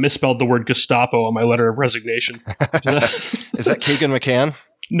misspelled the word Gestapo on my letter of resignation." Is that Keegan McCann?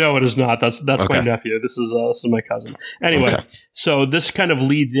 No, it is not. That's Okay. my nephew. This is my cousin. Anyway, So this kind of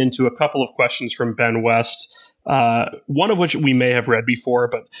leads into a couple of questions from Ben West. One of which we may have read before,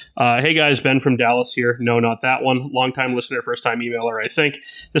 but hey guys, Ben from Dallas here. No, not that one. Long-time listener, first-time emailer, I think.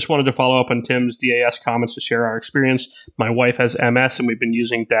 Just wanted to follow up on Tim's DAS comments to share our experience. My wife has MS, and we've been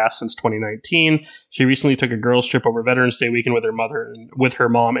using DAS since 2019. She recently took a girls' trip over Veterans Day weekend with her mother and with her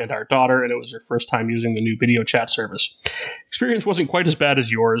mom and our daughter, and it was her first time using the new video chat service. Experience wasn't quite as bad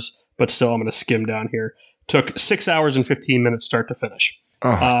as yours, but still, I'm going to skim down here. Took 6 hours and 15 minutes start to finish.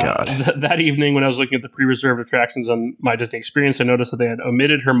 Oh, my God. That evening, when I was looking at the pre-reserved attractions on My Disney Experience, I noticed that they had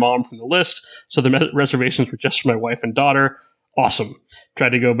omitted her mom from the list, so the reservations were just for my wife and daughter. Awesome. Tried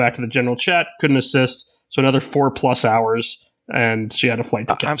to go back to the general chat, couldn't assist, so another 4+ hours, and she had a flight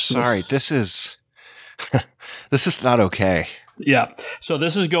to catch. I'm sorry. This is not okay. Yeah. So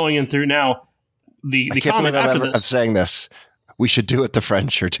this is going in through now. The I can't comment believe after I'm this. saying this. We should do what the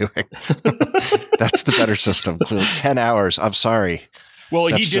French are doing. That's the better system. 10 hours. I'm sorry. Well,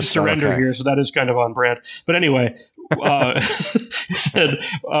 That's he did just not surrender okay. here, so that is kind of on brand. But anyway, he said,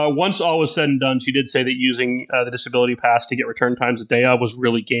 once all was said and done, she did say that using the disability pass to get return times a day of was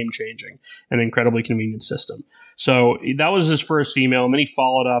really game-changing, an incredibly convenient system. So that was his first email, and then he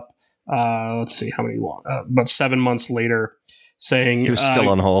followed up, let's see, how many long? About 7 months later, saying... He was still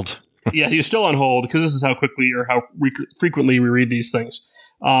on hold. Yeah, he was still on hold, because this is how quickly or how frequently we read these things.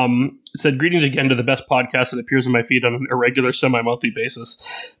 Said, greetings again to the best podcast that appears on my feed on an irregular semi-monthly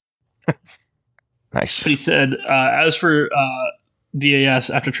basis. Nice. But he said, as for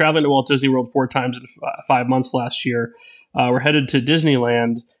DAS, after traveling to Walt Disney World 4 times in 5 months last year, we're headed to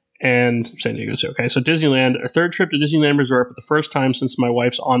Disneyland and San Diego. Okay, so Disneyland, our third trip to Disneyland Resort, but the first time since my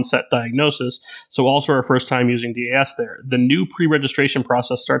wife's onset diagnosis, so also our first time using DAS there. The new pre-registration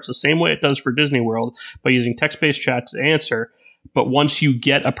process starts the same way it does for Disney World by using text-based chat to answer. But once you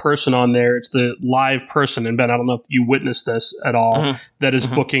get a person on there, it's the live person. And Ben, I don't know if you witnessed this at all, that is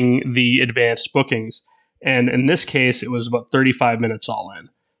booking the advanced bookings. And in this case, it was about 35 minutes all in.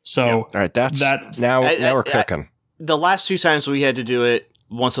 So all right, now we're cooking. The last 2 times we had to do it,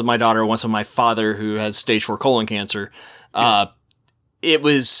 once with my daughter, once with my father who has stage 4 colon cancer. It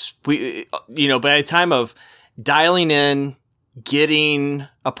was, by the time of dialing in, getting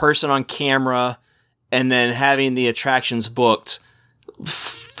a person on camera, and then having the attractions booked,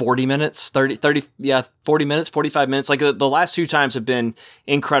 40 minutes, 40 minutes, 45 minutes. Like the last 2 times have been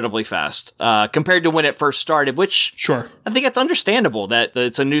incredibly fast compared to when it first started, which sure, I think it's understandable that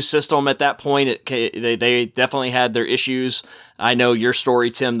it's a new system at that point. They definitely had their issues. I know your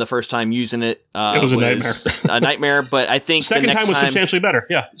story, Tim, the first time using it, it was a nightmare. A nightmare, but I think second the next time was substantially better.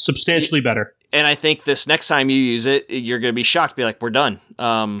 Yeah, substantially better. And I think this next time you use it, you're going to be shocked, be like, we're done.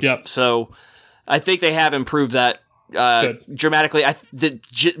 Yep. So I think they have improved that dramatically.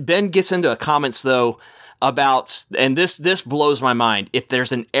 Ben gets into comments though about, and this blows my mind. If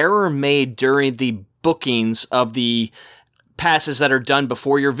there's an error made during the bookings of the passes that are done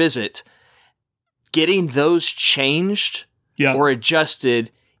before your visit, getting those changed or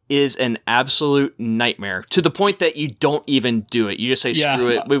adjusted is an absolute nightmare, to the point that you don't even do it. You just say, screw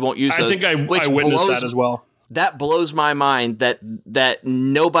it, we won't use those. I think I witnessed that as well. That blows my mind that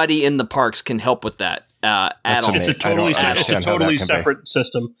nobody in the parks can help with that at all. It's a totally separate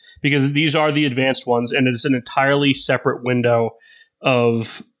system, because these are the advanced ones, and it's an entirely separate window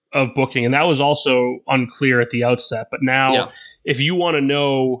of booking. And that was also unclear at the outset. But now, if you want to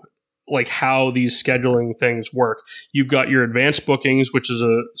know like how these scheduling things work. You've got your advanced bookings, which is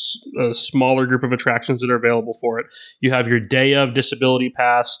a smaller group of attractions that are available for it. You have your day of disability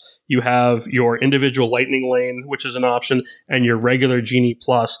pass. You have your individual lightning lane, which is an option, and your regular Genie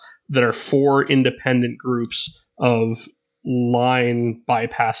Plus that are 4 independent groups of line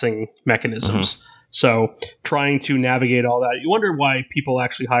bypassing mechanisms. Mm-hmm. So trying to navigate all that, you wonder why people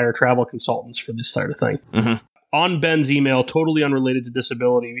actually hire travel consultants for this sort of thing. Mm-hmm. On Ben's email, totally unrelated to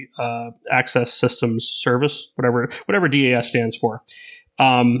disability access systems service, whatever DAS stands for.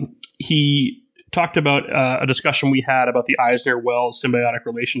 He talked about a discussion we had about the Eisner-Wells symbiotic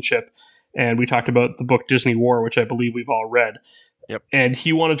relationship, and we talked about the book Disney War, which I believe we've all read. Yep. And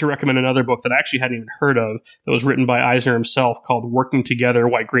he wanted to recommend another book that I actually hadn't even heard of that was written by Eisner himself called Working Together,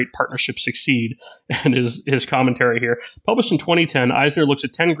 Why Great Partnerships Succeed. And his commentary here. Published in 2010, Eisner looks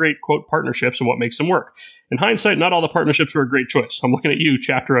at 10 great, quote, partnerships and what makes them work. In hindsight, not all the partnerships were a great choice. I'm looking at you,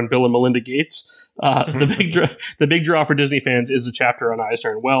 chapter on Bill and Melinda Gates. The big draw for Disney fans is the chapter on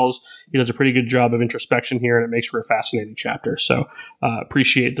Eisner and Wells. He does a pretty good job of introspection here, and it makes for a fascinating chapter. So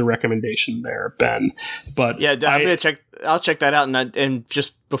appreciate the recommendation there, Ben. But yeah, I'll check that out. And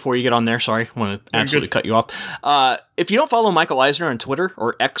just before you get on there, sorry, I want to absolutely cut you off. If you don't follow Michael Eisner on Twitter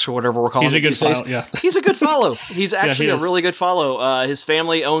or X or whatever we're calling it these days, he's a good follow. He's actually a really good follow. His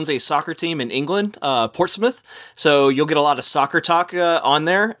family owns a soccer team in England, Portsmouth, so you'll get a lot of soccer talk on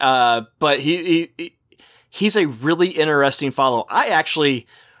there. But he's a really interesting follow. I actually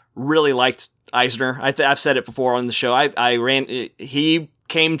really liked Eisner. I've said it before on the show. He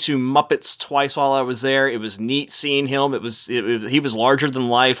came to Muppets twice while I was there. It was neat seeing him. He was larger than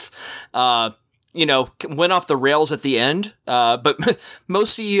life. Went off the rails at the end. But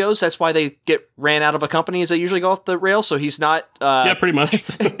most CEOs, that's why they get ran out of a company, is they usually go off the rails. So he's not. Pretty much.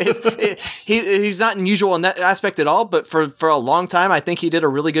 He's not unusual in that aspect at all. But for a long time, I think he did a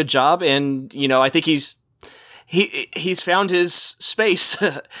really good job, and I think he's found his space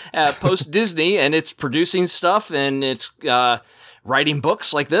post Disney, and it's producing stuff, and it's writing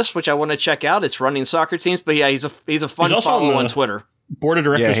books like this, which I want to check out. It's running soccer teams, but yeah, he's a fun follow on Twitter. Board of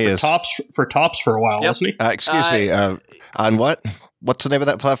directors for Tops for a while, wasn't he? Excuse me, on what? What's the name of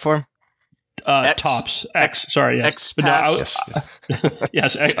that platform? Tops. Sorry, yes. X-Pass.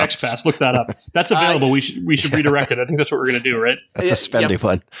 Yes, X-Pass. Look that up. That's available. We should redirect it. I think that's what we're going to do, right? That's a spendy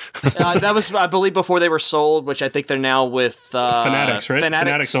one. That was, I believe, before they were sold, which I think they're now with Fanatics, right?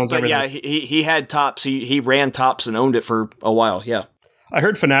 Fanatics owns everything. Yeah, he had Tops. He ran Tops and owned it for a while. Yeah. I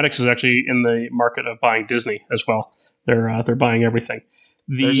heard Fanatics is actually in the market of buying Disney as well. They're buying everything.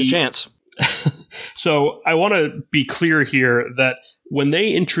 There's a chance. So I want to be clear here that when they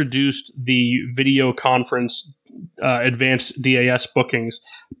introduced the video conference advanced DAS bookings,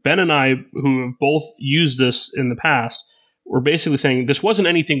 Ben and I, who have both used this in the past, were basically saying this wasn't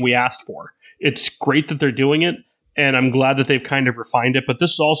anything we asked for. It's great that they're doing it, and I'm glad that they've kind of refined it, but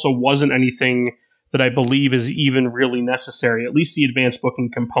this also wasn't anything that I believe is even really necessary, at least the advanced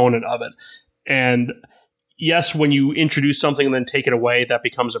booking component of it. And yes, when you introduce something and then take it away, that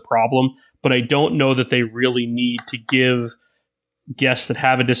becomes a problem. But I don't know that they really need to give guests that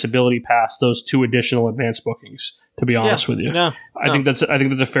have a disability pass those 2 additional advanced bookings, to be honest with you. I think that's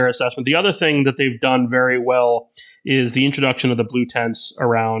a fair assessment. The other thing that they've done very well is the introduction of the blue tents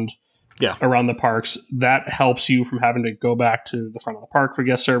around the parks. That helps you from having to go back to the front of the park for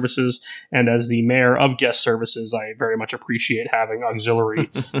guest services. And as the mayor of guest services, I very much appreciate having auxiliary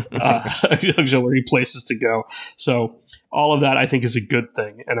places to go. So all of that, I think, is a good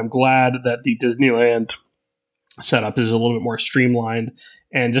thing. And I'm glad that the Disneyland setup is a little bit more streamlined.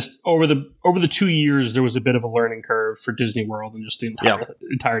 And just over the 2 years, there was a bit of a learning curve for Disney World and just the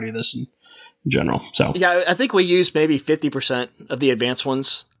entirety of this in general. So yeah, I think we used maybe 50% of the advanced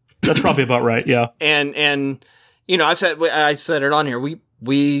ones. That's probably about right, yeah. And I said it on here.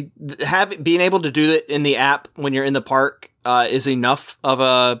 We have being able to do it in the app when you're in the park is enough of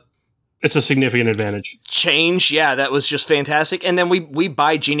a. It's a significant advantage. Change, yeah, that was just fantastic. And then we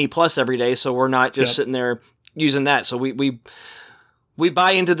buy Genie Plus every day, so we're not just sitting there using that. So we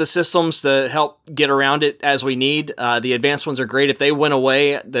buy into the systems to help get around it as we need. The advanced ones are great. If they went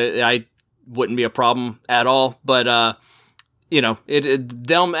away, I wouldn't be a problem at all. But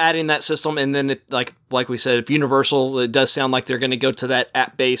them adding that system, and then like we said, if Universal, it does sound like they're going to go to that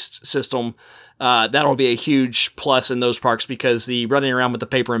app-based system. That'll be a huge plus in those parks, because the running around with the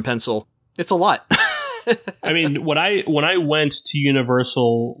paper and pencil, it's a lot. I mean, when I went to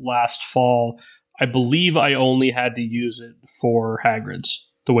Universal last fall, I believe I only had to use it for Hagrid's,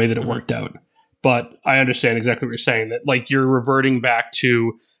 the way that it worked out. But I understand exactly what you're saying, that like you're reverting back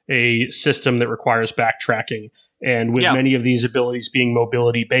to a system that requires backtracking. And with many of these abilities being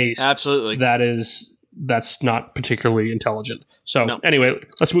mobility based, absolutely, that's not particularly intelligent. So anyway,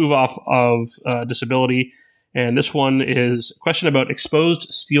 let's move off of disability. And this one is a question about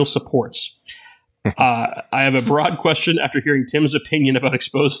exposed steel supports. I have a broad question after hearing Tim's opinion about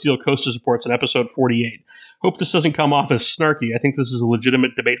exposed steel coaster supports in episode 48. Hope this doesn't come off as snarky. I think this is a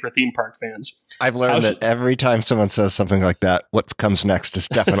legitimate debate for theme park fans. I've learned that every time someone says something like that, what comes next is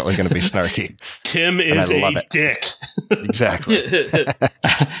definitely going to be snarky. Tim is a dick. Exactly.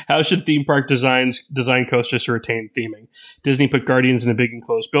 How should theme park design coasters to retain theming? Disney put Guardians in a big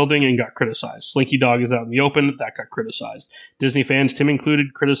enclosed building and got criticized. Slinky Dog is out in the open. That got criticized. Disney fans, Tim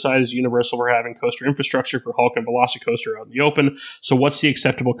included, criticized Universal for having coaster infrastructure for Hulk and Velocicoaster out in the open. So what's the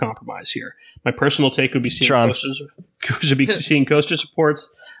acceptable compromise here? My personal take would be seeing coaster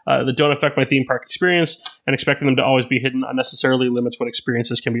supports that don't affect my theme park experience, and expecting them to always be hidden unnecessarily limits what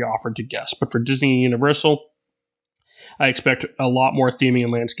experiences can be offered to guests. But for Disney and Universal, I expect a lot more theming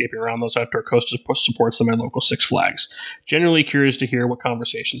and landscaping around those outdoor coaster supports than my local Six Flags. Generally curious to hear what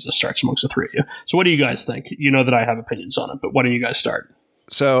conversations this starts amongst the three of you. So what do you guys think? You know that I have opinions on it, but why don't you guys start?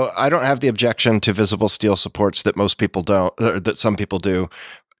 So I don't have the objection to visible steel supports that most people don't, or that some people do,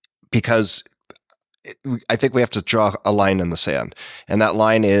 because I think we have to draw a line in the sand. And that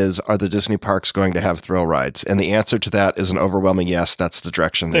line is, are the Disney parks going to have thrill rides? And the answer to that is an overwhelming yes. That's the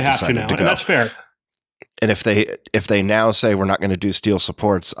direction they decided to go. And that's fair. And if they now say we're not going to do steel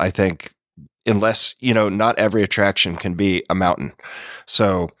supports, I think unless, not every attraction can be a mountain.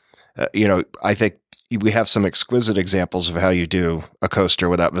 So, I think we have some exquisite examples of how you do a coaster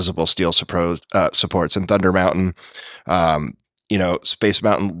without visible steel supports. And Thunder Mountain, Space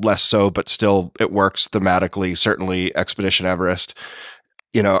Mountain less so, but still it works thematically. Certainly Expedition Everest.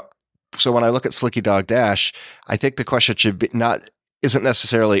 So when I look at Slinky Dog Dash, I think the question isn't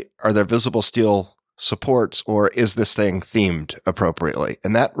necessarily are there visible steel supports, or is this thing themed appropriately?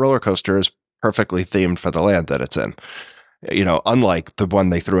 And that roller coaster is perfectly themed for the land that it's in. Unlike the one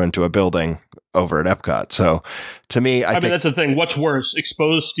they threw into a building over at Epcot. So to me, I think that's the thing. What's worse,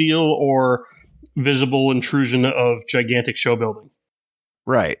 exposed steel or visible intrusion of gigantic show building?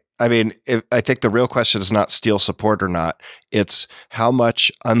 Right. I think the real question is not steel support or not. It's how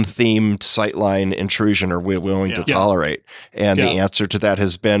much unthemed sightline intrusion are we willing to tolerate? And the answer to that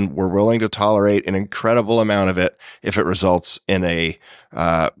has been we're willing to tolerate an incredible amount of it if it results in a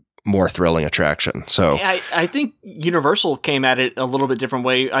more thrilling attraction. So I think Universal came at it a little bit different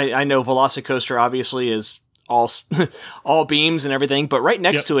way. I know Velocicoaster obviously is all beams and everything, but right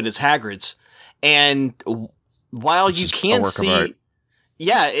next to it is Hagrid's. And while you can see,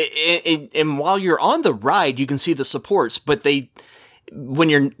 and while you're on the ride, you can see the supports, but when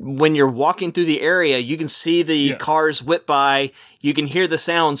you're walking through the area, you can see the cars whip by, you can hear the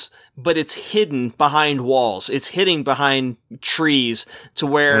sounds, but it's hidden behind walls. It's hidden behind trees to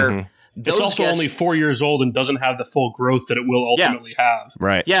where it's also only 4 years old and doesn't have the full growth that it will ultimately have.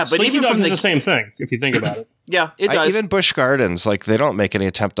 Right. Yeah, but Slinky Dog does the same thing, if you think about it. Yeah, it does. Even Busch Gardens, they don't make any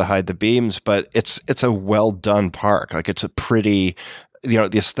attempt to hide the beams, but it's a well done park. It's a pretty, the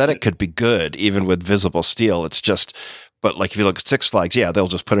aesthetic could be good even with visible steel. It's just, but if you look at Six Flags, they'll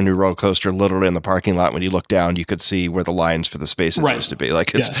just put a new roller coaster literally in the parking lot. When you look down, you could see where the lines for the spaces used to be.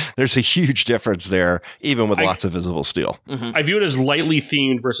 There's a huge difference there, even with lots of visible steel. Mm-hmm. I view it as lightly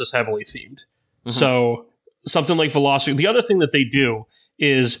themed versus heavily themed. Mm-hmm. So something like Velocity. The other thing that they do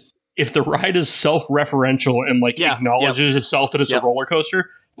is if the ride is self-referential and acknowledges itself that it's a roller coaster,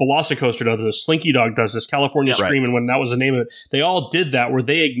 Velocicoaster does this, Slinky Dog does this, California Screamin', when that was the name of it, they all did that where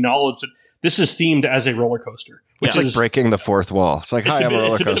they acknowledged that this is themed as a roller coaster. It's like breaking the fourth wall. It's like, hi, I'm a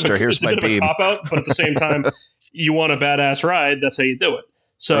roller coaster. Here's my beam. Cop out, but at the same time, you want a badass ride. That's how you do it.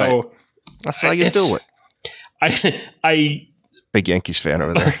 So that's how you do it. I big Yankees fan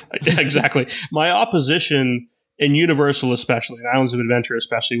over there. Exactly. My opposition in Universal, especially, and Islands of Adventure,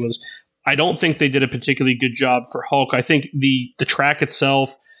 especially, was I don't think they did a particularly good job for Hulk. I think the track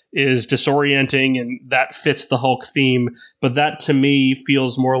itself is disorienting, and that fits the Hulk theme. But that to me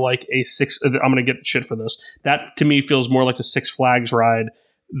feels more like I'm going to get shit for this. That to me feels more like a Six Flags ride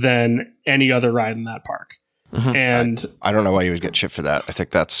than any other ride in that park. Mm-hmm. And I don't know why you would get shit for that. I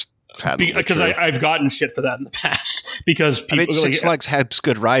think that's because I've gotten shit for that in the past because people Six Flags had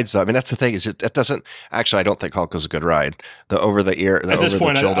good rides though. That's the thing is it doesn't actually. I don't think Hulk was a good ride. The over the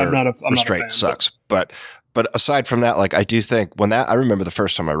shoulder restraint sucks, but aside from that, I do think I remember the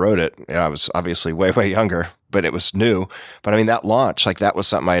first time I rode it, I was obviously way, way younger, but it was new. But that launch, that was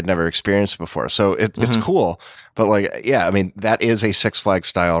something I had never experienced before. So it's cool. But that is a Six Flags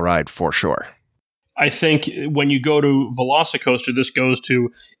style ride for sure. I think when you go to Velocicoaster, this goes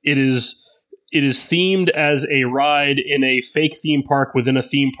to, it is it is themed as a ride in a fake theme park within a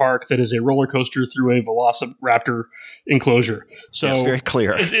theme park that is a roller coaster through a Velociraptor enclosure. So it's very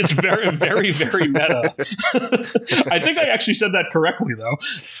clear. It's very, very, very meta. I think I actually said that correctly, though.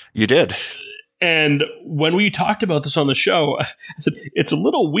 You did. And when we talked about this on the show, I said it's a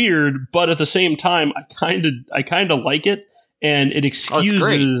little weird, but at the same time, I kind of like it, and it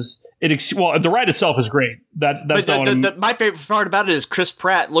excuses. Well, the ride itself is great. That's not my favorite part about it is Chris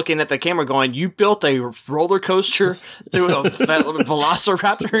Pratt looking at the camera going, "You built a roller coaster through a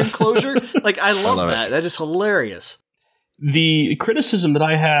Velociraptor enclosure." Like, I love that. That is hilarious. The criticism that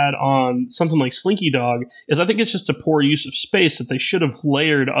I had on something like Slinky Dog is I think it's just a poor use of space, that they should have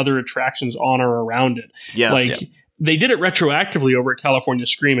layered other attractions on or around it. Yeah. They did it retroactively over at California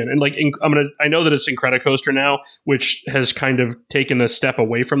Screamin', and I know that it's Incredicoaster now, which has kind of taken a step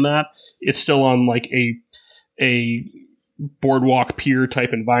away from that. It's still on like a boardwalk pier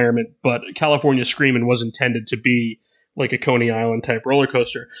type environment, but California Screamin' was intended to be like a Coney Island type roller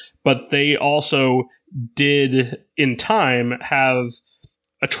coaster. But they also did in time have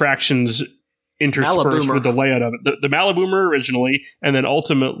attractions interspersed with the layout of it. The Maliboomer originally, and then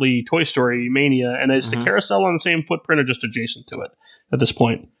ultimately Toy Story Mania, and is the carousel on the same footprint or just adjacent to it at this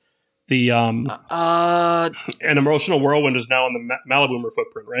point? The an Emotional Whirlwind is now on the Maliboomer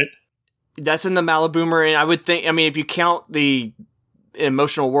footprint, right? That's in the Maliboomer, and I would think, I mean, if you count the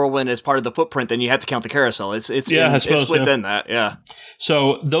Emotional Whirlwind as part of the footprint, then you have to count the carousel. It's within that, yeah.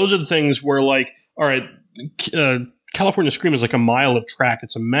 So those are the things where, like, all right, California Scream is like a mile of track.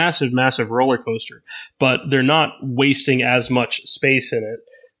 It's a massive, massive roller coaster, but they're not wasting as much space in it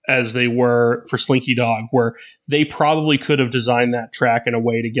as they were for Slinky Dog, where they probably could have designed that track in a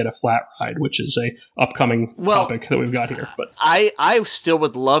way to get a flat ride, which is a upcoming topic that we've got here. But I still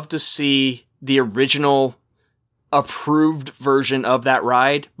would love to see the original approved version of that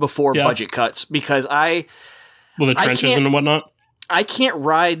ride before budget cuts, because the trenches and whatnot. I can't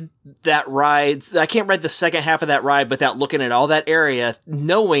ride that ride. I can't ride the second half of that ride without looking at all that area,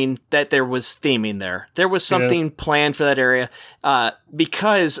 knowing that there was theming there. There was something planned for that area,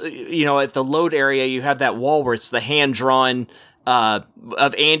 because, at the load area, you have that wall where it's the hand-drawn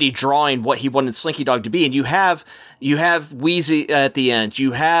of Andy drawing what he wanted Slinky Dog to be, and you have Wheezy at the end.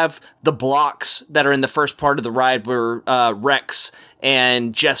 You have the blocks that are in the first part of the ride where Rex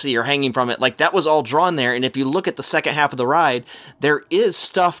and Jesse are hanging from it. Like, that was all drawn there, and if you look at the second half of the ride, there is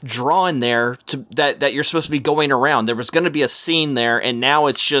stuff drawn there that you're supposed to be going around. There was going to be a scene there, and now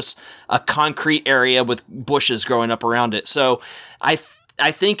it's just a concrete area with bushes growing up around it. So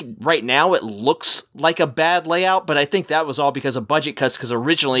I think right now it looks like a bad layout, but I think that was all because of budget cuts, because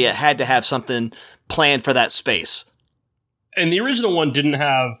originally it had to have something planned for that space. And the original one didn't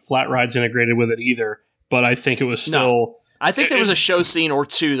have flat rides integrated with it either, but I think it was still... No. I think there was a show scene or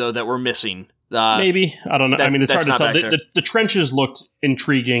two, though, that were missing. Maybe. I don't know. I mean, it's hard to tell. The trenches looked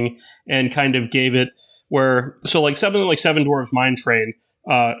intriguing and kind of gave it where... So like Seven Dwarfs Mine Train...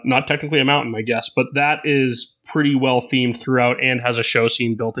 not technically a mountain, I guess, but that is pretty well themed throughout and has a show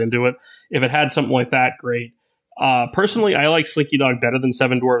scene built into it. If it had something like that, great. Personally, I like Slinky Dog better than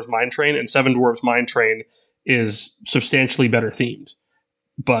Seven Dwarfs Mine Train, and Seven Dwarfs Mine Train is substantially better themed.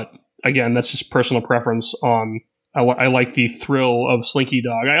 But again, that's just personal preference on... I like the thrill of Slinky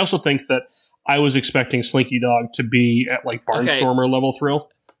Dog. I also think that I was expecting Slinky Dog to be at like Barnstormer level thrill.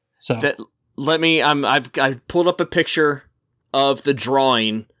 So I've pulled up a picture of the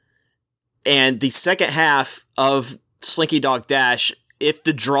drawing, and the second half of Slinky Dog Dash, if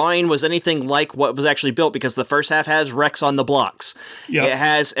the drawing was anything like what was actually built, because the first half has Rex on the blocks. Yep. It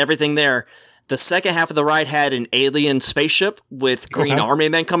has everything there. The second half of the ride had an alien spaceship with green army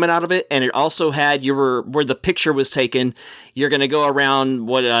men coming out of it, and it also had where the picture was taken, you're going to go around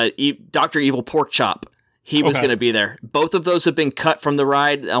Dr. Evil Porkchop. He was going to be there. Both of those have been cut from the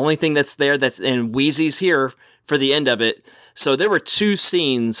ride. The only thing that's there, and Wheezy's here for the end of it. So there were two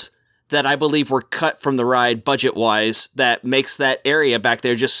scenes that I believe were cut from the ride budget-wise that makes that area back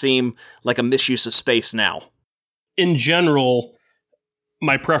there just seem like a misuse of space now. In general,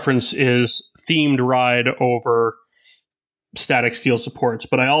 my preference is themed ride over static steel supports.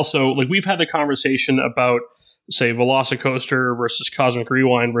 But I also, we've had the conversation about, say, Velocicoaster versus Cosmic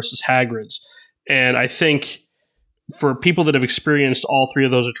Rewind versus Hagrid's. And I think for people that have experienced all three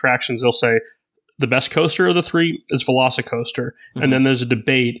of those attractions, they'll say the best coaster of the three is Velocicoaster. Mm-hmm. And then there's a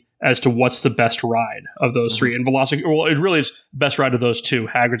debate as to what's the best ride of those three. And it really is best ride of those two.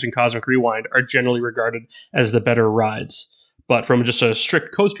 Hagrid's and Cosmic Rewind are generally regarded as the better rides. But from just a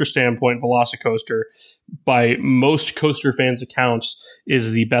strict coaster standpoint, Velocicoaster, by most coaster fans' accounts,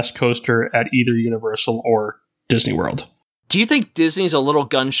 is the best coaster at either Universal or Disney World. Do you think Disney's a little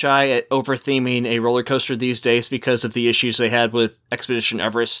gun-shy at over-theming a roller coaster these days because of the issues they had with Expedition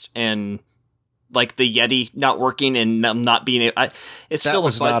Everest and, like, the Yeti not working and not being able... That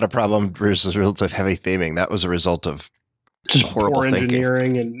was not a problem as a result of heavy theming. That was a result of just horrible poor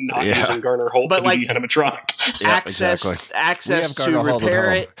engineering thinking. and not using Garner Holt to be animatronic. Yeah, access to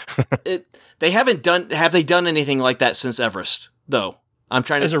repair it. Have they done anything like that since Everest, though? I'm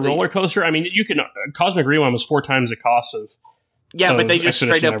trying to... As a roller coaster, I mean, you can... Cosmic Rewind was 4 times the cost of... Yeah, but they just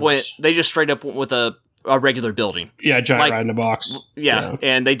straight up went with a regular building. Yeah, giant ride in a box. Yeah,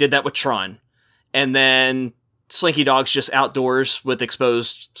 and they did that with Tron. And then Slinky Dog's just outdoors with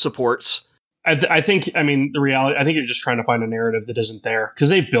exposed supports. I think the reality, I think you're just trying to find a narrative that isn't there. Because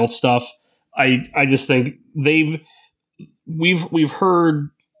they've built stuff. I just think we've heard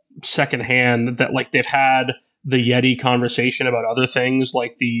secondhand that, like, they've had the Yeti conversation about other things,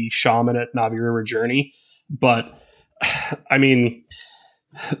 like the shaman at Navi River Journey. But, I mean,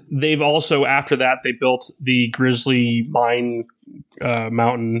 they've also, after that, they built the Grizzly Mine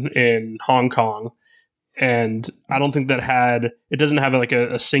Mountain in Hong Kong. And I don't think it doesn't have like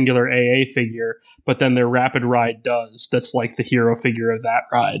a singular AA figure, but then their Rapid Ride does. That's like the hero figure of that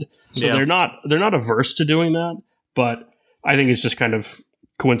ride. So they're not averse to doing that, but I think it's just kind of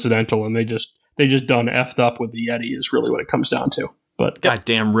coincidental, and they just done effed up with the Yeti is really what it comes down to. But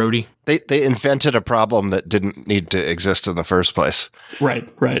goddamn roadie. They invented a problem that didn't need to exist in the first place. Right.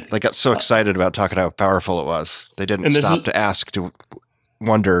 They got so excited about talking how powerful it was. They didn't stop to ask, to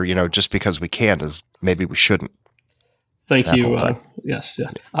wonder, just because we can is maybe we shouldn't. Thank you. Yes.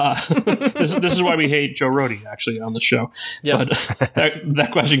 Yeah. This is why we hate Joe Rohde, actually, on the show. Yeah. But that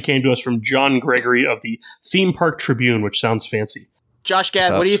question came to us from John Gregory of the Theme Park Tribune, which sounds fancy. Josh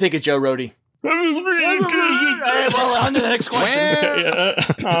Gad, what do you think of Joe Rohde? Well, on to the next question.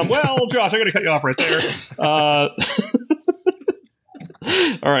 Okay, well, Josh, I'm going to cut you off right there.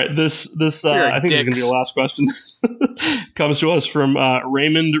 All right, this I think is going to be the last question. Comes to us from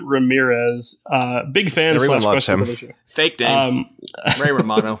Raymond Ramirez. Big fan. Everyone loves him. Fake name. Ray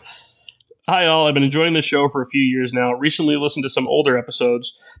Romano. Hi, all. I've been enjoying the show for a few years now. Recently listened to some older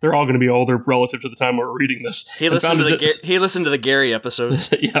episodes. They're all going to be older relative to the time we're reading this. He listened to the Gary episodes.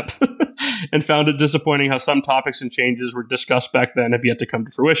 Yep. And found it disappointing how some topics and changes were discussed back then have yet to come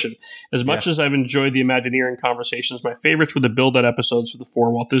to fruition. As much as I've enjoyed the Imagineering conversations, my favorites were the build-out episodes for the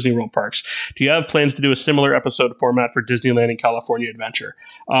 4 Walt Disney World parks. Do you have plans to do a similar episode format for Disneyland and California Adventure?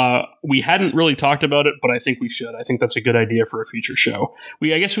 We hadn't really talked about it, but I think we should. I think that's a good idea for a future show.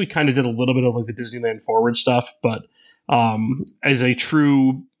 I guess we kind of did a little bit of like the Disneyland Forward stuff, but as a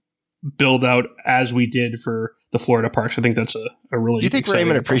true build-out as we did for the Florida parks, I think that's a really... You think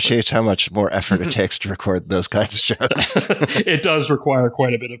Raymond appreciates how much more effort it takes to record those kinds of shows? It does require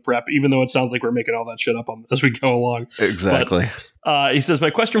quite a bit of prep, even though it sounds like we're making all that shit up as we go along. Exactly. But, he says, my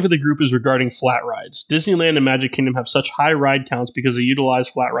question for the group is regarding flat rides. Disneyland and Magic Kingdom have such high ride counts because they utilize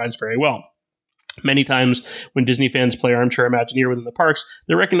flat rides very well. Many times when Disney fans play Armchair Imagineer within the parks,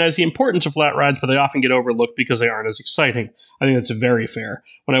 they recognize the importance of flat rides, but they often get overlooked because they aren't as exciting. I think that's very fair.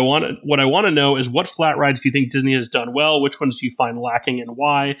 What I want to know is, what flat rides do you think Disney has done well? Which ones do you find lacking, and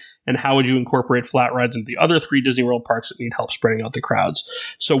why? And how would you incorporate flat rides into the other 3 Disney World parks that need help spreading out the crowds?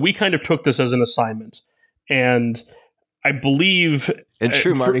 So we kind of took this as an assignment, and I believe... In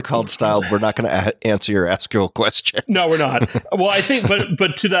true Marty Called style, we're not going to answer your AskGirl question. No, we're not. Well, I think,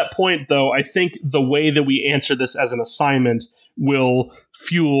 but to that point, though, I think the way that we answer this as an assignment will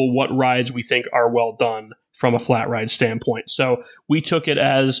fuel what rides we think are well done from a flat ride standpoint. So we took it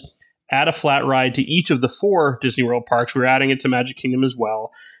as, add a flat ride to each of the 4 Disney World parks. We're adding it to Magic Kingdom as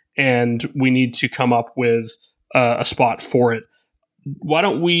well, and we need to come up with a spot for it. Why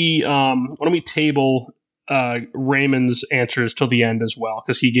don't we table Raymond's answers till the end as well,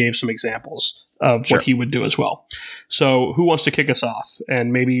 because he gave some examples of what he would do as well. So who wants to kick us off?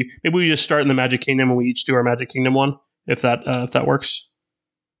 And maybe we just start in the Magic Kingdom and we each do our Magic Kingdom one, if that works.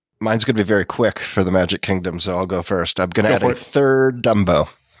 Mine's going to be very quick for the Magic Kingdom, so I'll go first. I'm going to add a 3rd Dumbo.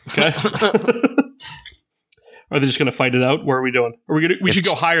 Okay. Are they just going to fight it out? Where are we doing? We should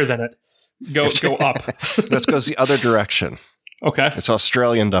go higher than it. Go up. Let's go the other direction. Okay. It's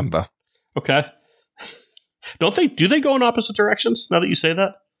Australian Dumbo. Okay. Do they go in opposite directions, now that you say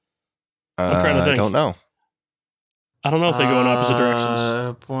that? I'm trying to think. I don't know. I don't know if they go in opposite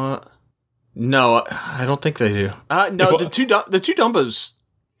directions. What? No, I don't think they do. No, the two Dumbos,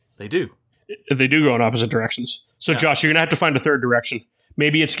 they do. They do go in opposite directions. So, Josh, you're going to have to find a third direction.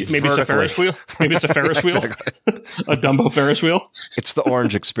 Maybe it's a Ferris wheel. Maybe it's a Ferris wheel. A Dumbo Ferris wheel. It's the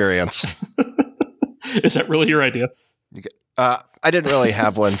orange experience. Is that really your idea? I didn't really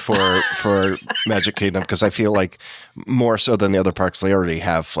have one for Magic Kingdom because I feel like more so than the other parks, they already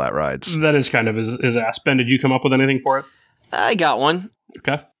have flat rides. That is kind of his ass. Ben, did you come up with anything for it? I got one.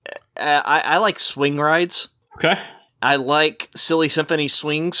 Okay. I like swing rides. Okay. I like Silly Symphony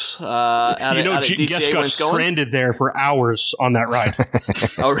swings out at DCA Guest when got it's going. stranded there for hours on that ride.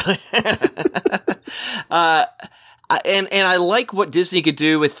 Oh, really? And I like what Disney could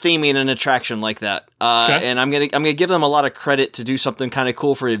do with theming an attraction like that. Okay. And I'm gonna give them a lot of credit to do something kind of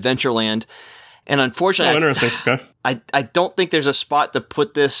cool for Adventureland. And unfortunately, interesting. Okay. I don't think there's a spot to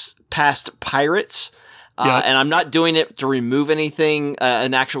put this past Pirates. And I'm not doing it to remove anything,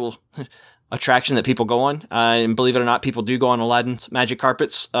 an actual attraction that people go on. And believe it or not, people do go on Aladdin's magic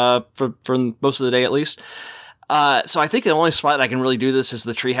carpets for most of the day at least. So I think the only spot I can really do this is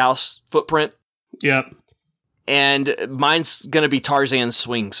the treehouse footprint. Yeah. And mine's going to be Tarzan's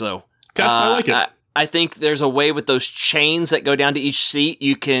swings, though. Okay, I like it. I think there's a way with those chains that go down to each seat,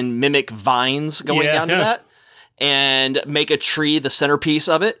 you can mimic vines going down to that and make a tree the centerpiece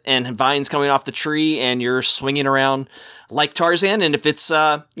of it and vines coming off the tree and you're swinging around like Tarzan. And if it's,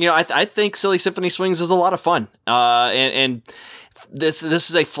 I think Silly Symphony Swings is a lot of fun. And this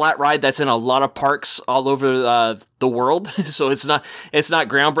is a flat ride that's in a lot of parks all over the world. So it's not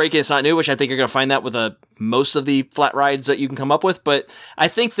groundbreaking. It's not new, which I think you're going to find that with most of the flat rides that you can come up with. But I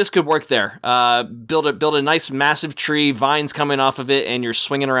think this could work there. Build a nice massive tree, vines coming off of it, and you're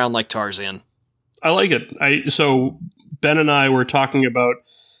swinging around like Tarzan. I like it. So Ben and I were talking about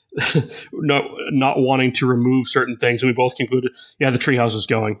not wanting to remove certain things, and we both concluded, the treehouse is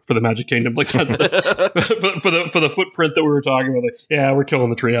going for the Magic Kingdom, like that. for the footprint that we were talking about, like, we're killing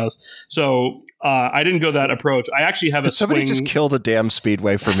the treehouse. So I didn't go that approach. I actually have a somebody just kill the damn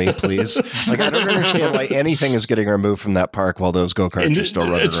speedway for me, please. Like, I don't understand why anything is getting removed from that park while those go-karts are still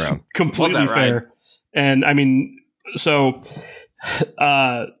running around. Completely fair. Ride. And I mean, so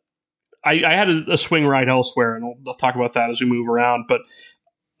I had a swing ride elsewhere, and I'll talk about that as we move around. But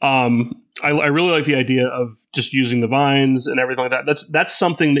I really like the idea of just using the vines and everything like that. That's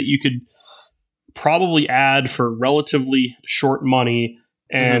something that you could probably add for relatively short money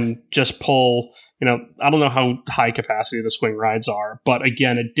and just pull. I don't know how high capacity the swing rides are, but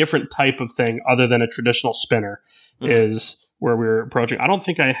again, a different type of thing other than a traditional spinner is where we're approaching. I don't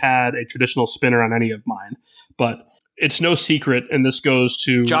think I had a traditional spinner on any of mine, but it's no secret, and this goes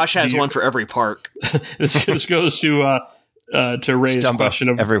to Josh has one for every park. This goes to Ray's Stumbo question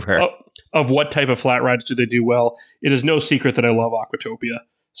of everywhere of what type of flat rides do they do well. It is no secret that I love Aquatopia.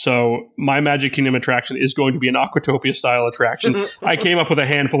 So my Magic Kingdom attraction is going to be an Aquatopia style attraction. I came up with a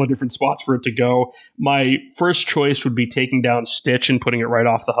handful of different spots for it to go. My first choice would be taking down Stitch and putting it right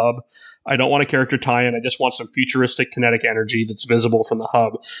off the hub. I don't want a character tie-in. I just want some futuristic kinetic energy that's visible from the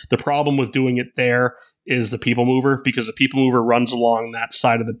hub. The problem with doing it there is the People Mover, because the People Mover runs along that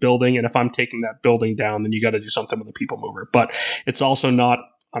side of the building, and if I'm taking that building down, then you got to do something with the People Mover. But it's also not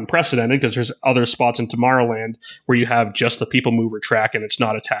unprecedented because there's other spots in Tomorrowland where you have just the People Mover track and it's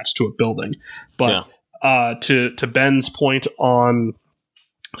not attached to a building. But to Ben's point on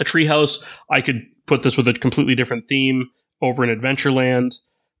a treehouse, I could put this with a completely different theme over in Adventureland.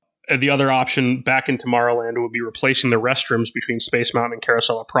 The other option back in Tomorrowland would be replacing the restrooms between Space Mountain and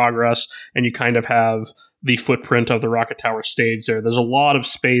Carousel of Progress, and you kind of have the footprint of the Rocket Tower stage there. There's a lot of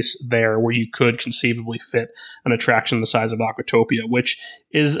space there where you could conceivably fit an attraction the size of Aquatopia, which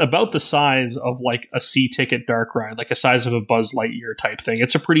is about the size of like a C-ticket dark ride, like a size of a Buzz Lightyear type thing.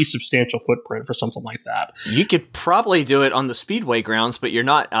 It's a pretty substantial footprint for something like that. You could probably do it on the Speedway grounds, but you're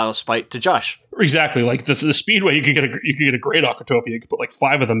not, out of spite to Josh. Exactly. Like the Speedway, you could get a great Aquatopia. You could put like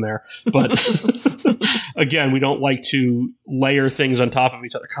 5 of them there. But again, we don't like to layer things on top of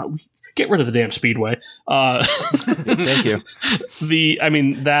each other. Get rid of the damn Speedway. Thank you.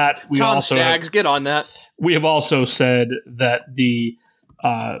 Tom Staggs, get on that. We have also said that the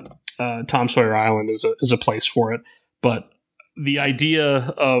Tom Sawyer Island is a place for it, but the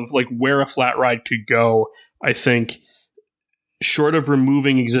idea of like where a flat ride could go, I think, short of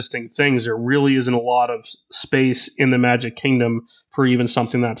removing existing things, there really isn't a lot of space in the Magic Kingdom for even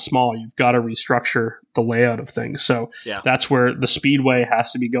something that small. You've got to restructure the layout of things. So that's where the Speedway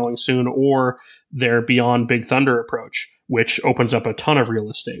has to be going soon, or their Beyond Big Thunder approach, which opens up a ton of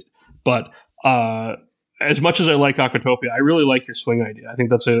real estate. But as much as I like Aquatopia, I really like your swing idea. I think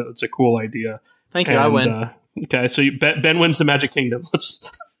that's a cool idea. Thank you. I win. Okay, so Ben wins the Magic Kingdom.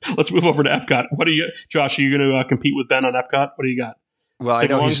 Let's move over to Epcot. Josh? Are you going to compete with Ben on Epcot? What do you got? Well, I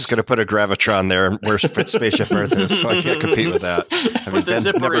know he's just going to put a Gravitron there where Spaceship Earth is, so I can't compete with that. I mean, Ben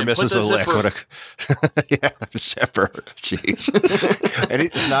never misses a lick. Yeah, zipper. Jeez. And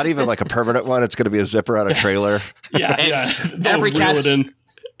it's not even like a permanent one. It's going to be a zipper on a trailer. Yeah.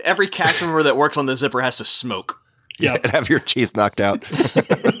 Every cast member that works on the zipper has to smoke. Yeah. And have your teeth knocked out.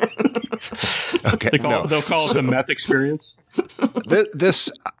 Okay. They'll call it the meth experience.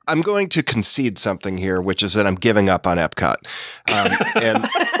 This I'm going to concede something here, which is that I'm giving up on Epcot.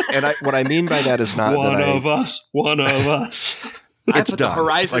 What I mean by that is not one that of us. I put the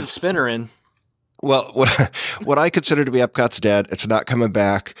Horizon spinner in. Well, what I consider to be Epcot's dead. It's not coming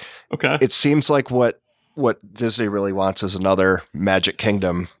back. Okay. It seems like what Disney really wants is another Magic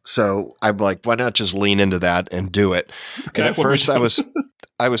Kingdom. So I'm like, why not just lean into that and do it? Okay, and at first I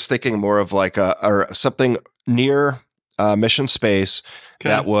was thinking more of like or something near Mission Space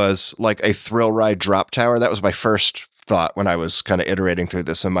that was like a thrill ride drop tower. That was my first thought when I was kind of iterating through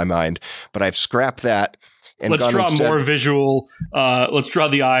this in my mind. But I've scrapped that. And let's draw more visual. Let's draw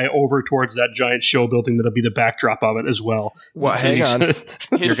the eye over towards that giant show building that'll be the backdrop of it as well. Well, hang on.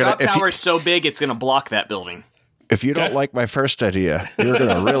 His drop tower is so big, it's going to block that building. If you don't like my first idea, you're going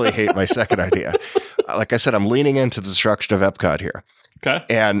to really hate my second idea. Like I said, I'm leaning into the destruction of Epcot here. Okay.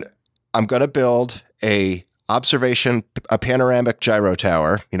 And I'm going to build a panoramic gyro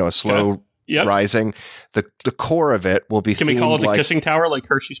tower, a slow rising. The core of it will be Can we call it the kissing tower like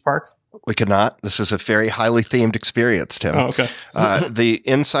Hershey's Park? We cannot. This is a very highly themed experience, Tim. Oh, okay. The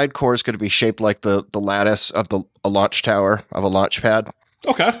inside core is going to be shaped like the lattice of a launch tower of a launch pad.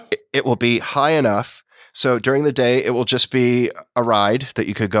 Okay. It will be high enough. So during the day, it will just be a ride that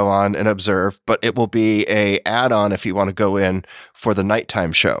you could go on and observe, but it will be a add-on if you want to go in for the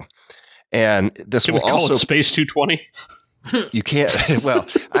nighttime show. And this Can will we call also it Space 220. You can't. Well,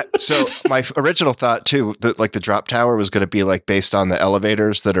 so my original thought too, that like the drop tower was going to be like based on the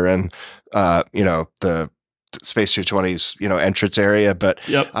elevators that are in, the Space 220's, entrance area. But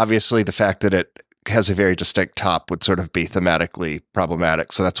obviously the fact that it has a very distinct top would sort of be thematically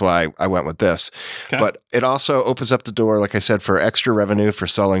problematic. So that's why I went with this. Okay. But it also opens up the door, like I said, for extra revenue for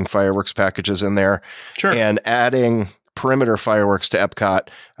selling fireworks packages in there. Sure. And adding perimeter fireworks to Epcot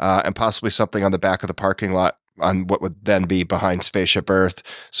and possibly something on the back of the parking lot on what would then be behind Spaceship Earth,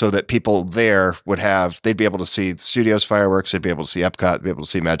 so that people there they'd be able to see the studio's fireworks, they'd be able to see Epcot, be able to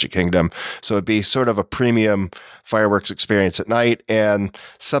see Magic Kingdom. So it'd be sort of a premium fireworks experience at night, and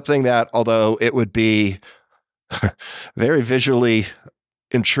something that, although it would be very visually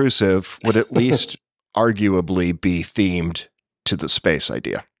intrusive, would at least arguably be themed to the space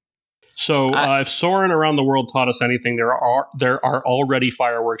idea. So if Soarin' Around the World taught us anything, there are already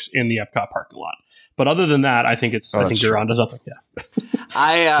fireworks in the Epcot parking lot. But other than that, I think you're onto something. Yeah.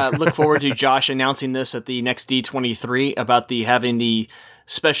 I look forward to Josh announcing this at the next D23 about having the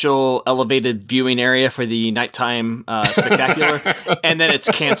special elevated viewing area for the nighttime spectacular, and then it's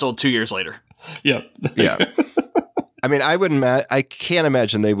canceled 2 years later. Yep. Yeah. I mean, I can't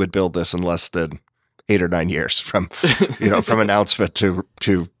imagine they would build this in less than 8 or 9 years from announcement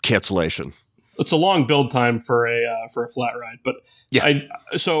to cancellation. It's a long build time for a flat ride, but yeah.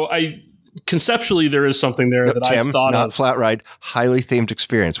 Conceptually, there is something there that I've thought not of. Flat ride, highly themed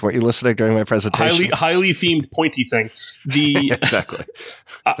experience. Weren't you listening during my presentation? Highly themed pointy thing. Exactly.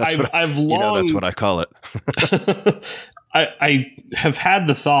 I've long. That's what I call it. I have had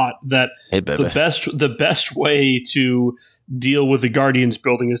the thought that the best way to deal with the Guardians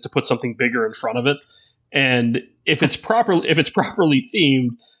building is to put something bigger in front of it, and if it's properly themed,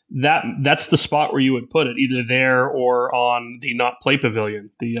 that's the spot where you would put it, either there or on the Not Play Pavilion,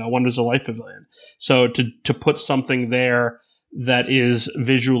 the Wonders of Life Pavilion. So to put something there that is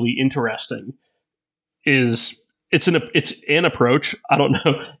visually interesting it's an approach. I don't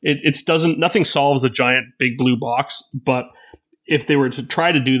know. Nothing solves the giant big blue box, but if they were to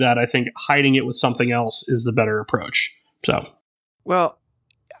try to do that, I think hiding it with something else is the better approach. So, well,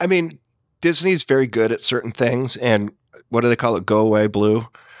 I mean, Disney's very good at certain things, and what do they call it? Go away blue.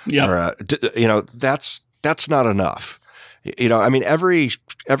 Yeah. That's not enough. I mean, every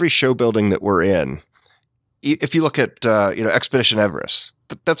show building that we're in, if you look at, Expedition Everest,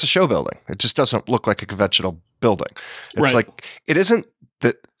 that's a show building. It just doesn't look like a conventional building. It's like, it isn't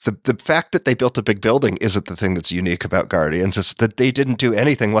that the fact that they built a big building isn't the thing that's unique about Guardians. It's that they didn't do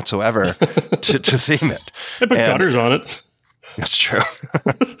anything whatsoever to theme it. They put gutters on it. That's true.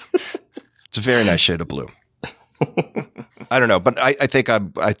 It's a very nice shade of blue. I don't know, but I think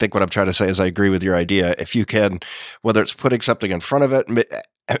what I'm trying to say is I agree with your idea. If you can, whether it's putting something in front of it,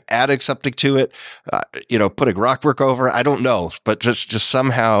 adding something to it, putting rockwork over, I don't know, but just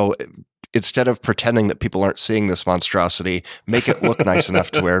somehow instead of pretending that people aren't seeing this monstrosity, make it look nice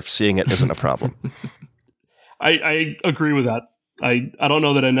enough to where seeing it isn't a problem. I agree with that. I don't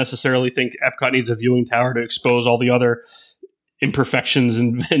know that I necessarily think Epcot needs a viewing tower to expose all the other imperfections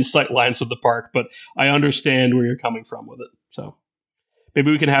and sight lines of the park, but I understand where you're coming from with it. So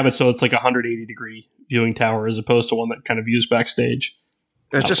maybe we can have it so it's like a 180-degree viewing tower as opposed to one that kind of views backstage.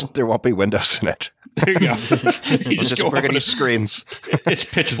 There won't be windows in it. There you go. We're going to use screens. It's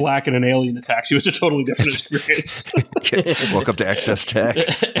pitch black and an alien attacks you. It's a totally different experience. Welcome to Excess Tech.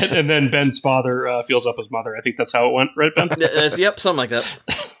 And then Ben's father feels up his mother. I think that's how it went, right, Ben? Yep, something like that.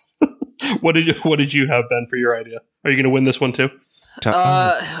 What did you have, Ben, for your idea? Are you going to win this one too?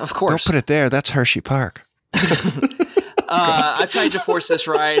 Of course. Don't put it there. That's Hershey Park. I've tried to force this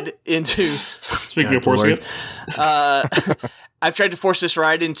ride into. Speaking of forcing it, I've tried to force this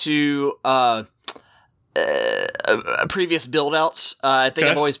ride into previous build-outs. I think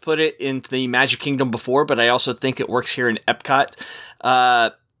I've always put it in the Magic Kingdom before, but I also think it works here in Epcot.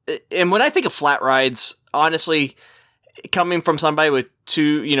 And when I think of flat rides, honestly, coming from somebody with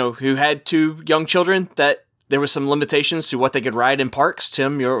who had 2 young children, that there was some limitations to what they could ride in parks.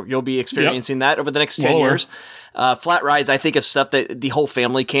 Tim, you'll be experiencing that over the next 10 years. Flat rides, I think, of stuff that the whole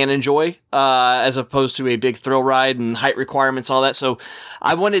family can enjoy, as opposed to a big thrill ride and height requirements, all that. So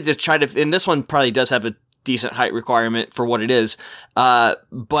I wanted to try to, and this one probably does have a decent height requirement for what it is.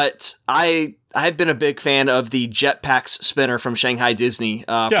 But I've been a big fan of the Jetpacks spinner from Shanghai Disney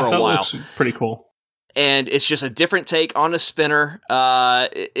for a while. Looks pretty cool. And it's just a different take on a spinner.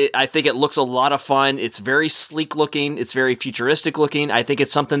 I think it looks a lot of fun. It's very sleek looking. It's very futuristic looking. I think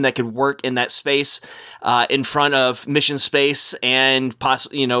it's something that could work in that space, in front of Mission Space, and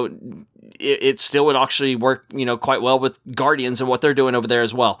it still would actually work, quite well with Guardians and what they're doing over there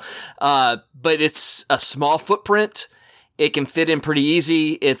as well. But it's a small footprint. It can fit in pretty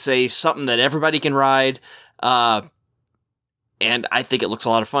easy. It's something that everybody can ride. And I think it looks a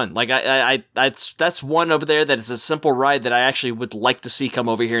lot of fun. Like that's one over there that is a simple ride that I actually would like to see come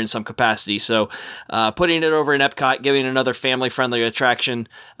over here in some capacity. So, putting it over in Epcot, giving another family-friendly attraction,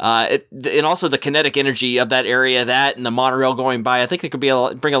 and also the kinetic energy of that area, that and the monorail going by, I think it could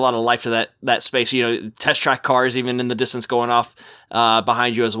bring a lot of life to that space. Test track cars even in the distance going off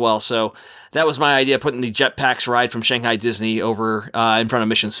behind you as well. So that was my idea, putting the Jetpacks ride from Shanghai Disney over in front of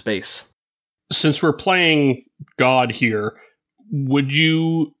Mission Space. Since we're playing God here, would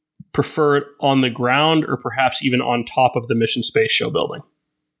you prefer it on the ground or perhaps even on top of the Mission Space Show building?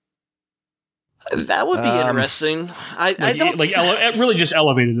 That would be interesting. I don't really just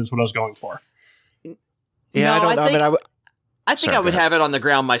elevated is what I was going for. Yeah, no, I don't know. I think I would have it on the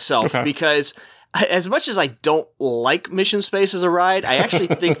ground myself, because as much as I don't like Mission Space as a ride, I actually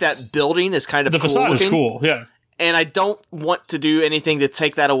think that building is kind of cool. The facade is cool, yeah. And I don't want to do anything to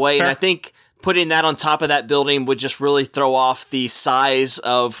take that away. Fair. And I think putting that on top of that building would just really throw off the size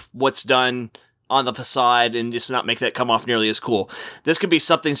of what's done on the facade and just not make that come off nearly as cool. This could be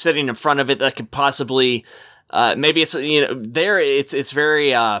something sitting in front of it that could possibly, maybe it's, there it's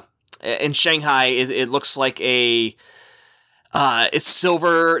very, in Shanghai, it looks like it's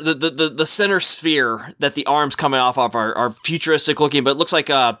silver. The center sphere that the arms coming off of are futuristic looking, but it looks like,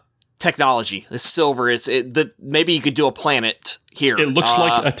 technology. It's silver. Maybe you could do a planet here. It looks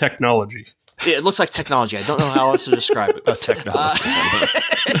like a technology. It looks like technology. I don't know how else to describe it. Technology.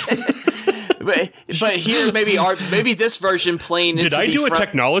 But here, maybe this version playing into Did I do a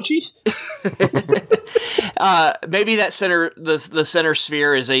technology? Maybe that center, the center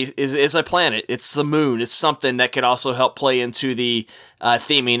sphere is a planet. It's the moon. It's something that could also help play into the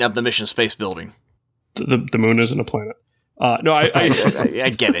theming of the Mission Space building. The moon isn't a planet. No, I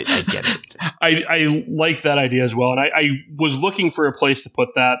get it. I get it. I like that idea as well, and I was looking for a place to put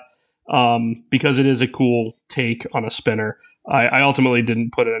that. Because it is a cool take on a spinner. I ultimately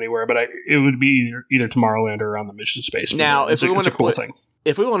didn't put it anywhere, but it would be either Tomorrowland or around the Mission Space. Now, if we want to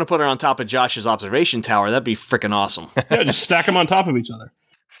put it on top of Josh's observation tower, that'd be freaking awesome. Yeah, just stack them on top of each other.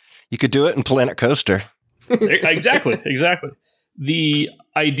 You could do it in Planet Coaster. Exactly. The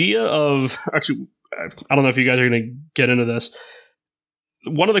idea of, actually, I don't know if you guys are going to get into this.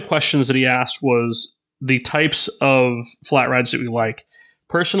 One of the questions that he asked was the types of flat rides that we like.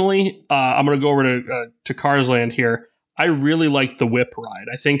 Personally, I'm going to go over to Cars Land here. I really like the whip ride.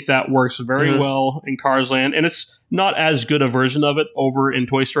 I think that works very well in Cars Land, and it's not as good a version of it over in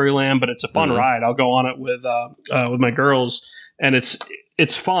Toy Story Land, but it's a fun ride. I'll go on it with my girls, and it's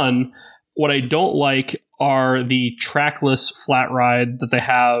fun. What I don't like are the trackless flat ride that they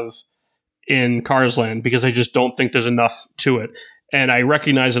have in Cars Land, because I just don't think there's enough to it. And I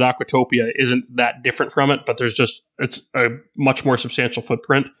recognize that Aquatopia isn't that different from it, but it's a much more substantial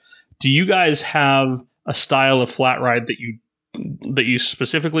footprint. do you guys have a style of flat ride that you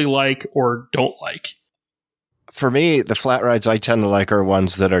specifically like or don't like? For me, the flat rides I tend to like are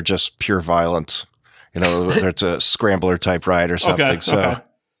ones that are just pure violence. Whether it's a scrambler type ride or something. Okay, so, okay.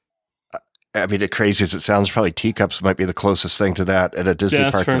 I mean, as crazy as it sounds, probably teacups might be the closest thing to that at a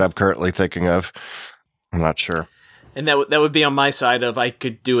Disney park that I'm currently thinking of. I'm not sure. And that would be on my side of I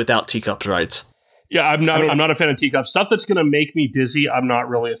could do without teacups rides. Yeah, I'm not a fan of teacups. Stuff that's going to make me dizzy, I'm not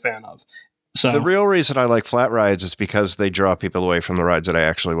really a fan of. So the real reason I like flat rides is because they draw people away from the rides that I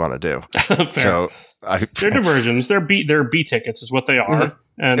actually want to do. So they're diversions. They're B tickets is what they are. Mm-hmm.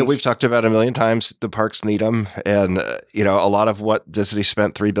 And we've talked about a million times, the parks need them. And, a lot of what Disney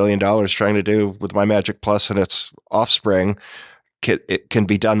spent $3 billion trying to do with My Magic Plus and its offspring, it can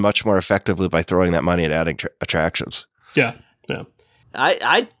be done much more effectively by throwing that money at adding attractions. Yeah.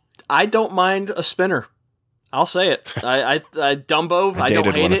 I don't mind a spinner. I'll say it. I Dumbo, I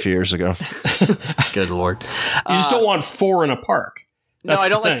don't hate one it. A few years ago. Good Lord. You just don't want 4 in a park. No, I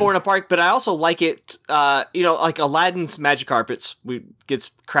don't like 4 in a park, but I also like it, like Aladdin's Magic Carpets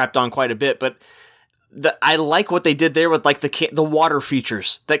gets crapped on quite a bit, but I like what they did there with like the water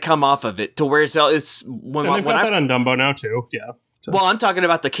features that come off of it to where it's when they've got that on Dumbo now too. Yeah. So. Well, I'm talking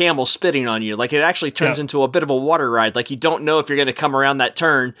about the camel spitting on you. Like it actually turns into a bit of a water ride. Like you don't know if you're going to come around that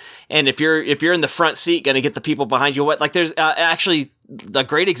turn, and if you're in the front seat, going to get the people behind you wet. Like there's actually a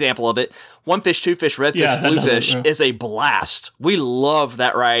great example of it. One Fish, Two Fish, Red Fish, Blue Fish is a blast. We love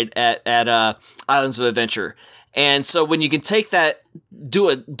that ride at Islands of Adventure. And so when you can take that,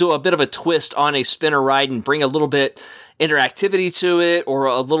 do a bit of a twist on a spinner ride and bring a little bit interactivity to it or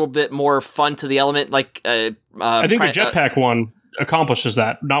a little bit more fun to the element, like I think the jetpack one accomplishes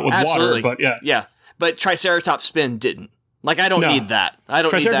that, not with water, but yeah. Yeah, but Triceratops Spin didn't. Like, I don't need that. I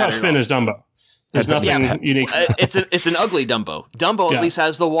don't need that at all. Triceratops Spin is Dumbo. There's nothing unique. It's an ugly Dumbo. Dumbo at least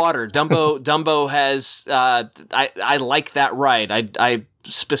has the water. Dumbo has. I like that ride. I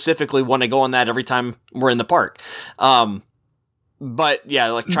specifically want to go on that every time we're in the park. But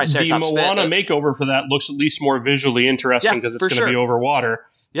yeah, like Triceratops Spin. The Moana makeover for that looks at least more visually interesting because it's going to be over water.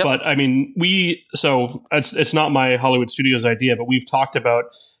 Yep. But I mean, it's not my Hollywood Studios idea, but we've talked about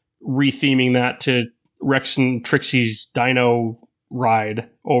retheming that to Rex and Trixie's Dino ride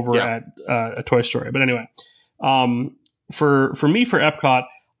over at a Toy Story. But anyway, for me, for Epcot,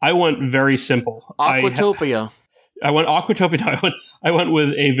 I went very simple. Aquatopia. I went Aquatopia. I went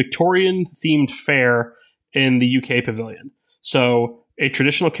with a Victorian themed fair in the UK pavilion. So a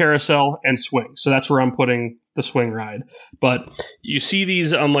traditional carousel and swing. So that's where I'm putting the swing ride. But you see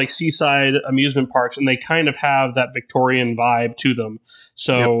these on like seaside amusement parks, and they kind of have that Victorian vibe to them.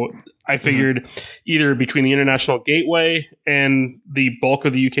 So I figured either between the International Gateway and the bulk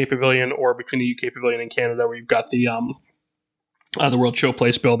of the UK pavilion, or between the UK pavilion and Canada, where you've got the World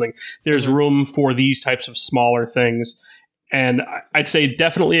Showplace building, there's room for these types of smaller things. And I'd say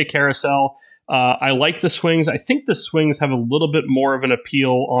definitely a carousel. I like the swings. I think the swings have a little bit more of an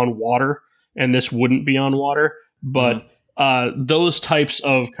appeal on water, and this wouldn't be on water. But those types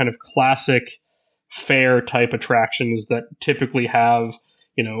of kind of classic fair type attractions that typically have,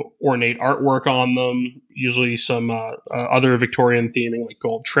 ornate artwork on them, usually some other Victorian theming like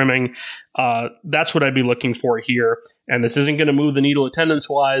gold trimming. That's what I'd be looking for here. And this isn't going to move the needle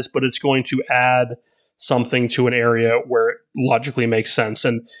attendance-wise, but it's going to add something to an area where it logically makes sense.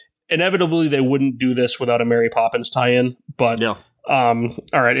 And inevitably, they wouldn't do this without a Mary Poppins tie-in. But all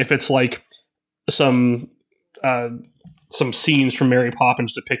right, if it's like some scenes from Mary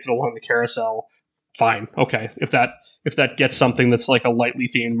Poppins depicted along the carousel, fine, okay. If that gets something that's like a lightly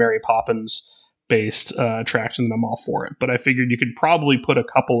themed Mary Poppins based attraction, then I'm all for it. But I figured you could probably put a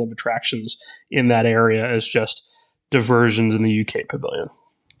couple of attractions in that area as just diversions in the UK pavilion.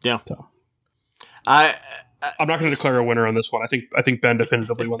 Yeah. So. I'm not going to declare a winner on this one. I think Ben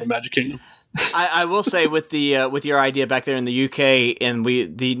definitively won the Magic Kingdom. I will say with your idea back there in the UK, and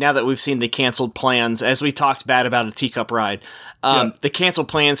now that we've seen the canceled plans, as we talked bad about a teacup ride, the canceled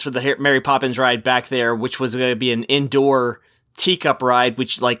plans for the Mary Poppins ride back there, which was going to be an indoor teacup ride,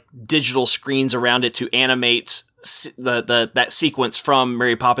 which like digital screens around it to animate that sequence from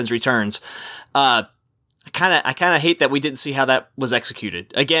Mary Poppins Returns. I kind of hate that we didn't see how that was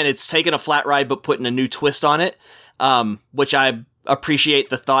executed. Again, it's taking a flat ride but putting a new twist on it, which I appreciate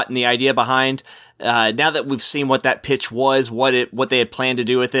the thought and the idea behind. Now that we've seen what that pitch was, what they had planned to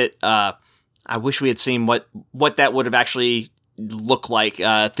do with it, I wish we had seen what that would have actually looked like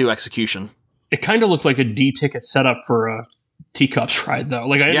through execution. It kind of looked like a D-ticket setup for a teacups ride, though.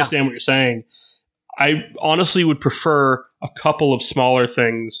 Like, I understand what you're saying. I honestly would prefer a couple of smaller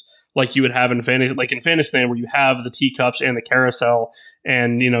things like you would have in Fantasyland, where you have the teacups and the carousel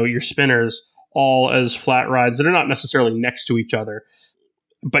and your spinners all as flat rides that are not necessarily next to each other.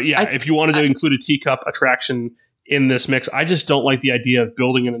 But yeah, if you wanted to include a teacup attraction in this mix, I just don't like the idea of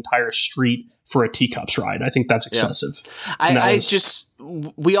building an entire street for a teacups ride. I think that's excessive.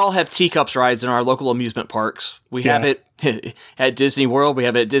 We all have teacups rides in our local amusement parks. We have it at Disney World. We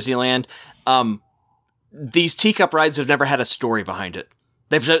have it at Disneyland. These teacup rides have never had a story behind it.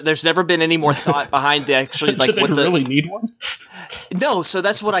 There's never been any more thought behind the actually like what they really need one. No, so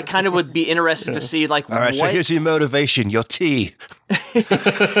that's what I kind of would be interested to see. Like, all right, so here's your motivation: your tea.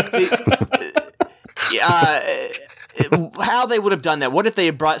 How they would have done that? What if they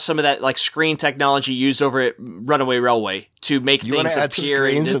had brought some of that like screen technology used over at Runaway Railway to make things appear?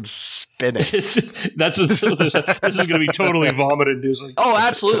 Screens and spinning. That's what this is going to be totally vomit inducing. Oh,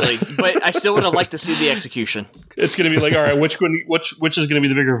 absolutely! But I still would have liked to see the execution. It's going to be like, all right, which is going to be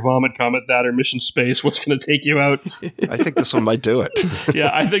the bigger vomit comet, that or Mission Space? What's going to take you out? I think this one might do it. Yeah,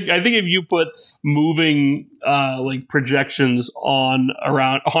 I think if you put moving like projections on or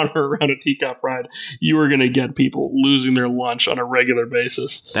around a teacup ride, you are going to get people losing their lunch on a regular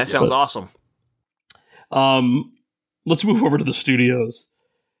basis. That sounds awesome. Let's move over to the studios.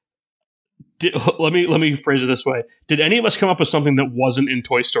 Let me phrase it this way: did any of us come up with something that wasn't in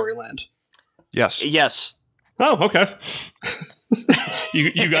Toy Story Land? Yes. Yes. Oh, okay.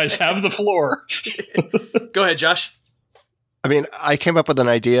 You guys have the floor. Go ahead, Josh. I mean, I came up with an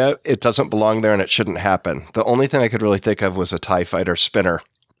idea. It doesn't belong there, and it shouldn't happen. The only thing I could really think of was a TIE Fighter spinner.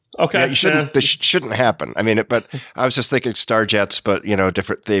 Okay, this shouldn't happen. I mean, but I was just thinking Star Jets, but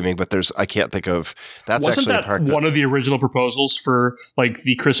different theming. But I can't think of that's wasn't actually that a park one of the original proposals for like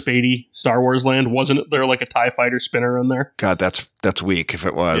the Chris Beatty Star Wars Land? Wasn't there like a TIE Fighter spinner in there? God, that's weak if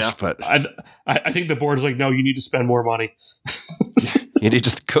it was. Yeah. But I think the board is like, no, you need to spend more money. You need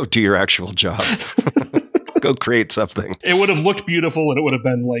to go do your actual job. Go create something. It would have looked beautiful, and it would have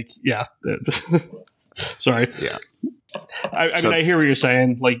been like, yeah. Sorry. Yeah. I mean, I hear what you're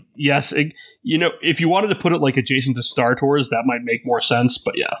saying. Like, yes, if you wanted to put it like adjacent to Star Tours, that might make more sense.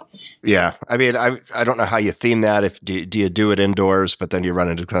 But yeah. Yeah. I mean, I don't know how you theme that. Do you do it indoors, but then you run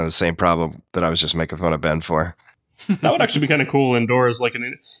into kind of the same problem that I was just making fun of Ben for. That would actually be kind of cool indoors, like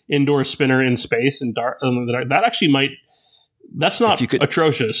an indoor spinner in space. And that actually might. That's not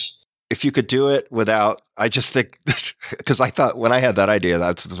atrocious. If you could do it without, I just think, because I thought when I had that idea,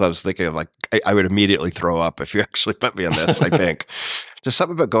 that's what I was thinking of. Like, I would immediately throw up if you actually put me in this. I think just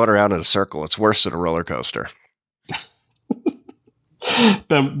something about going around in a circle. It's worse than a roller coaster.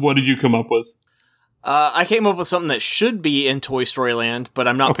 Ben, what did you come up with? I came up with something that should be in Toy Story Land, but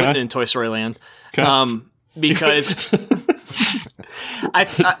I'm not putting it in Toy Story Land because.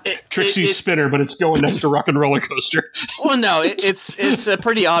 Trixie's spinner, but it's going next to Rock and Roller Coaster. Well, no, it's a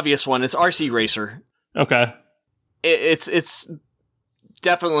pretty obvious one. It's RC Racer. Okay, it's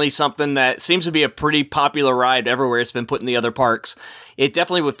definitely something that seems to be a pretty popular ride everywhere. It's been put in the other parks. It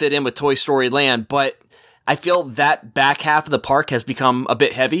definitely would fit in with Toy Story Land, but I feel that back half of the park has become a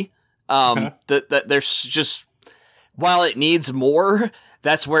bit heavy. That there's just while it needs more,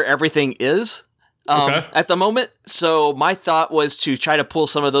 that's where everything is. At the moment. So my thought was to try to pull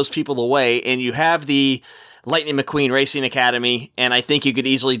some of those people away, and you have the Lightning McQueen Racing Academy, and I think you could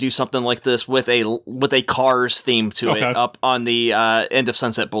easily do something like this with a Cars theme to it up on the end of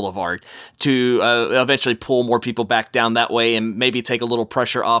Sunset Boulevard to eventually pull more people back down that way, and maybe take a little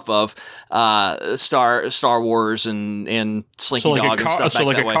pressure off of Star Wars and Slinky Dog and stuff. So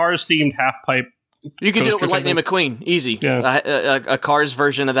like a Cars themed half pipe. You could do it with Lightning McQueen, easy. Yeah. A Cars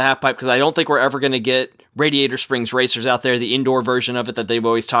version of the half pipe, because I don't think we're ever going to get Radiator Springs Racers out there, the indoor version of it that they've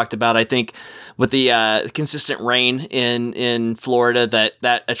always talked about. I think with the consistent rain in Florida,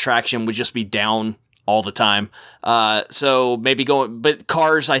 that attraction would just be down all the time. So maybe but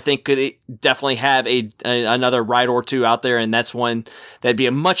Cars, I think, could definitely have another ride or two out there, and that's one that'd be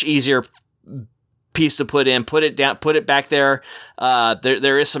a much easier piece to put in, put it down, put it back there.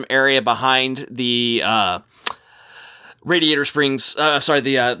 There is some area behind the Radiator Springs,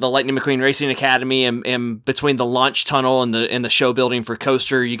 the Lightning McQueen Racing Academy, and between the launch tunnel and the show building for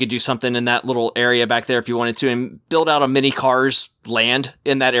Coaster. You could do something in that little area back there if you wanted to, and build out a mini Cars land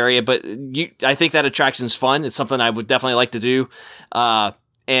in that area. But I think that attraction's fun. It's something I would definitely like to do.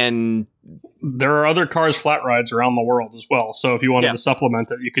 And there are other Cars flat rides around the world as well. So if you wanted to supplement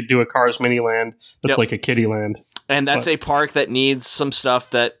it, you could do a Cars mini land that's like a kiddie land. And that's a park that needs some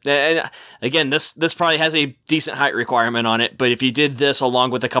stuff that, and again, this probably has a decent height requirement on it, but if you did this along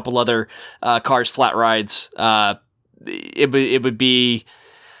with a couple other Cars flat rides, it would be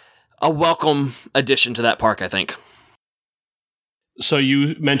a welcome addition to that park, I think. So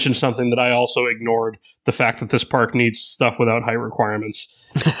you mentioned something that I also ignored, the fact that this park needs stuff without height requirements.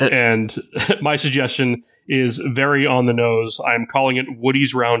 And my suggestion is very on the nose. I'm calling it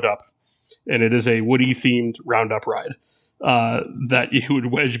Woody's Roundup. And it is a Woody-themed Roundup ride that you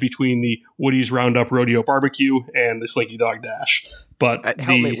would wedge between the Woody's Roundup Rodeo Barbecue and the Slinky Dog Dash. But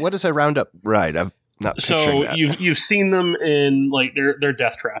help me, what is a Roundup ride? I've not picturing that. you've seen them in like they're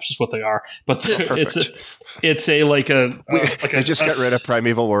death traps is what they are. But it's a they just got rid of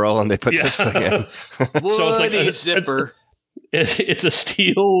Primeval Whirl and they put this thing in. So it's like a zipper. It's a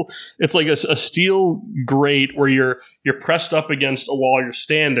steel. It's like a steel grate where you're pressed up against a wall. You're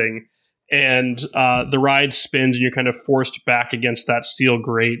standing. And the ride spins and you're kind of forced back against that steel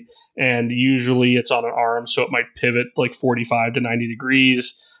grate. And usually it's on an arm, so it might pivot like 45 to 90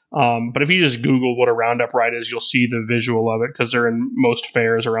 degrees. But if you just Google what a Roundup ride is, you'll see the visual of it because they're in most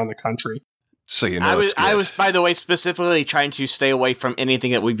fairs around the country. So I was, by the way, specifically trying to stay away from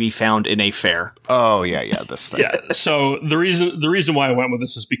anything that would be found in a fair. Oh, yeah, this thing. Yeah, so the reason why I went with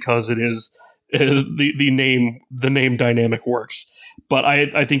this is because it is the name dynamic works. But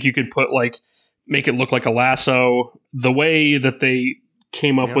I think you could make it look like a lasso. The way that they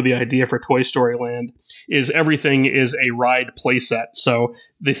came up with the idea for Toy Story Land is everything is a ride playset. So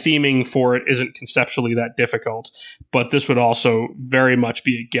the theming for it isn't conceptually that difficult. But this would also very much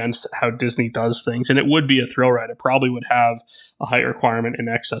be against how Disney does things. And it would be a thrill ride. It probably would have a height requirement in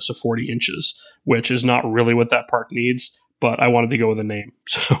excess of 40 inches, which is not really what that park needs. But I wanted to go with a name.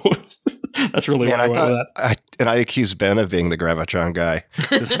 So that's really why I went with that. I accused Ben of being the Gravitron guy.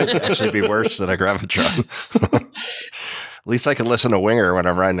 This would actually be worse than a Gravitron. At least I can listen to Winger when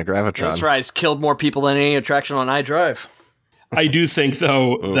I'm riding a Gravitron. That's right. It's killed more people than any attraction on iDrive. I do think,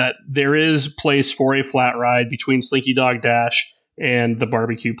 though, that there is place for a flat ride between Slinky Dog Dash and the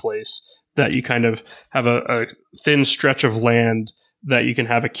barbecue place, that you kind of have a thin stretch of land that you can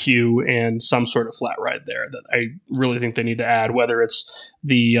have a queue and some sort of flat ride there that I really think they need to add, whether it's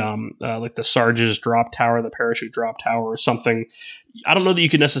the like the Sarge's drop tower, the parachute drop tower, or something. I don't know that you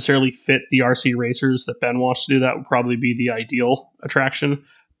could necessarily fit the RC racers that Ben wants to do. That would probably be the ideal attraction.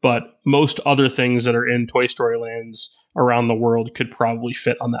 But most other things that are in Toy Story lands around the world could probably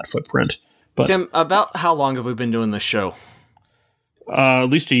fit on that footprint. But Tim, about how long have we been doing this show? At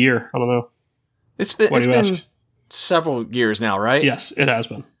least a year. I don't know. It's been several years now, right? Yes, it has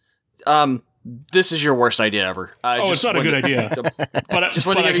been. This is your worst idea ever. It's not a good idea. But just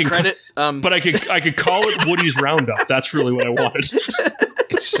want to give you credit. But I could call it Woody's Roundup. That's really what I wanted.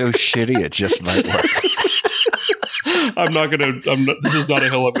 It's so shitty, it just might work. This is not a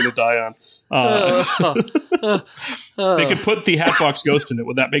hill I'm going to die on. They could put the Hatbox Ghost in it.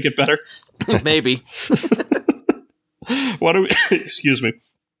 Would that make it better? Maybe. Excuse me.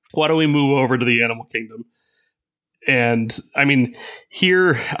 Why don't we move over to the Animal Kingdom? And I mean,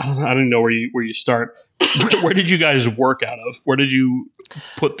 here I don't know where you start. Where did you guys work out of? Where did you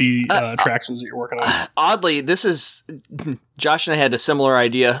put the attractions that you're working on? Oddly, Josh and I had a similar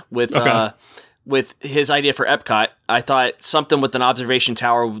idea with his idea for Epcot. I thought something with an observation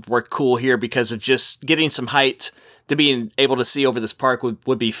tower would work cool here because of just getting some height to being able to see over this park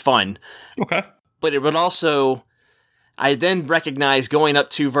would be fun. Okay, but it would also. I then recognized going up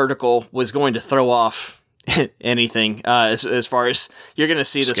too vertical was going to throw off anything as far as you're going to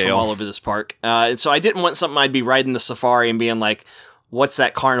see this from all over this park. So I didn't want something I'd be riding the safari and being like, what's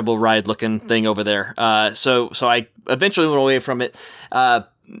that carnival ride looking thing over there? So I eventually went away from it.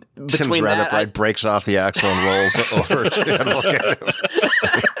 Tim's Roundup ride breaks off the axle and rolls over to Animal Kingdom.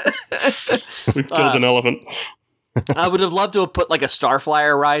 We've killed an elephant. I would have loved to have put like a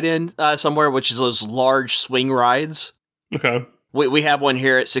Starflyer ride in somewhere, which is those large swing rides. Okay. We have one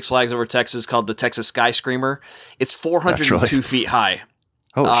here at Six Flags Over Texas called the Texas Sky Screamer. It's 402 feet high.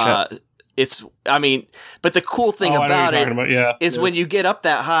 Oh, shit. But the cool thing about it is when you get up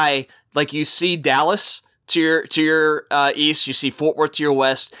that high, like you see Dallas to your east, you see Fort Worth to your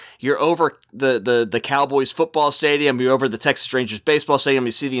west, you're over the Cowboys football stadium, you're over the Texas Rangers baseball stadium,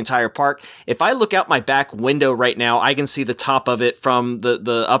 you see the entire park. If I look out my back window right now, I can see the top of it from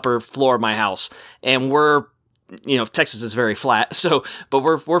the upper floor of my house. And Texas is very flat, but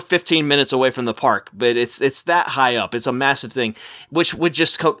we're 15 minutes away from the park, but it's that high up. It's a massive thing, which would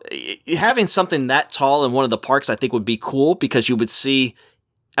just having something that tall in one of the parks, I think would be cool because you would see.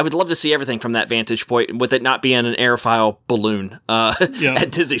 I would love to see everything from that vantage point, with it not being an airfoil balloon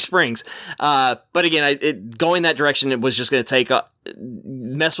at Disney Springs. But again, going that direction, it was just going to take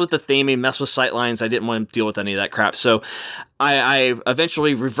mess with the theming, mess with sightlines. I didn't want to deal with any of that crap. So I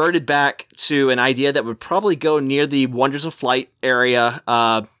eventually reverted back to an idea that would probably go near the Wonders of Flight area,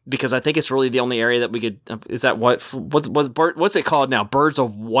 because I think it's really the only area that we could. Is that what's it called now? Birds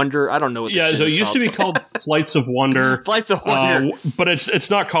of Wonder. I don't know what. Yeah, so it used to be called Flights of Wonder. Flights of Wonder, but it's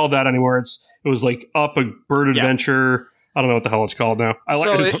not called that anymore. It was like Up a Bird Adventure. I don't know what the hell it's called now. I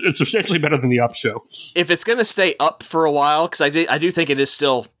like it. It's substantially better than the Up show. If it's going to stay Up for a while, because I do think it is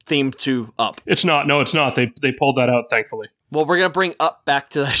still themed to Up. It's not. No, it's not. They pulled that out, thankfully. Well, we're going to bring Up back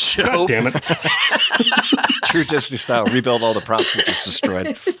to that show. God damn it. True Disney style. Rebuild all the props we just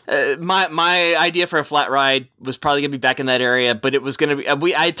destroyed. My idea for a flat ride was probably going to be back in that area, but it was going to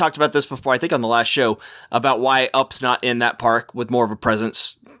be... I had talked about this before, I think on the last show, about why Up's not in that park with more of a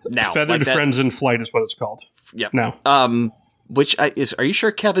presence now. Feathered Friends in Flight is what it's called. Yep. Now. Are you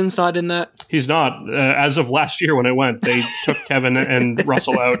sure Kevin's not in that? He's not. As of last year when I went, they took Kevin and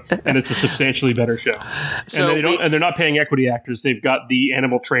Russell out, and it's a substantially better show. So and they're not paying equity actors. They've got the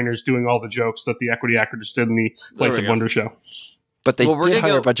animal trainers doing all the jokes that the equity actors did in the Flights of Wonder show. But they did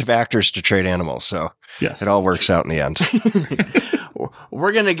hire a bunch of actors to trade animals, so it all works out in the end.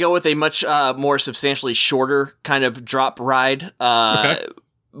 We're going to go with a much more substantially shorter kind of drop ride,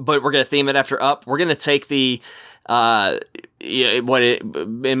 but we're going to theme it after Up. We're going to take the...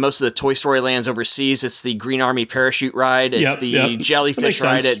 in most of the Toy Story lands overseas, it's the Green Army parachute ride. It's the jellyfish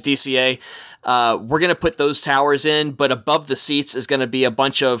ride at DCA. We're going to put those towers in, but above the seats is going to be a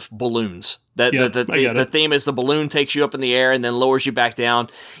bunch of balloons. The theme is the balloon takes you up in the air and then lowers you back down.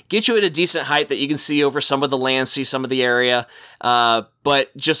 Get you at a decent height that you can see over some of the land, see some of the area.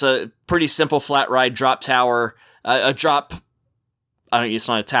 But just a pretty simple flat ride drop tower, a drop. It's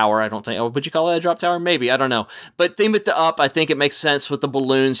not a tower, I don't think. Would you call it a drop tower? Maybe, I don't know. But theme it to Up. I think it makes sense with the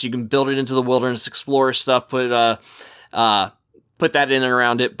balloons. You can build it into the Wilderness Explorer stuff. Put that in and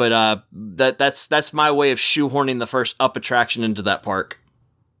around it. But that's my way of shoehorning the first Up attraction into that park.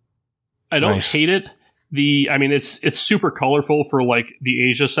 I don't hate it. It's super colorful for like the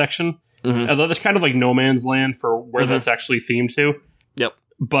Asia section. Mm-hmm. Although it's kind of like no man's land for where that's actually themed to. Yep.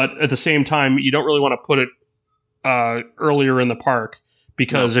 But at the same time, you don't really want to put it earlier in the park,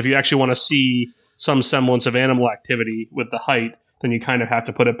 because if you actually want to see some semblance of animal activity with the height, then you kind of have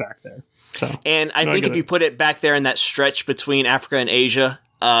to put it back there. So, and I think if you put it back there in that stretch between Africa and Asia,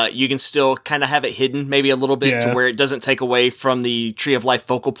 you can still kind of have it hidden maybe a little bit to where it doesn't take away from the Tree of Life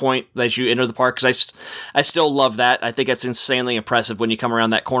focal point as you enter the park. Because I still love that. I think it's insanely impressive when you come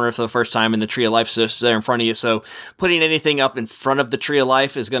around that corner for the first time and the Tree of Life is there in front of you. So putting anything up in front of the Tree of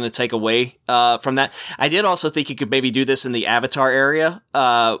Life is going to take away from that. I did also think you could maybe do this in the Avatar area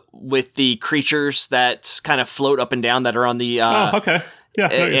with the creatures that kind of float up and down that are on the... Yeah,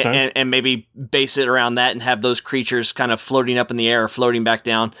 and maybe base it around that and have those creatures kind of floating up in the air or floating back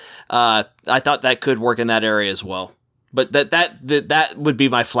down. I thought that could work in that area as well. But that would be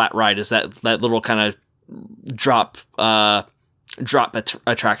my flat ride, is that little kind of drop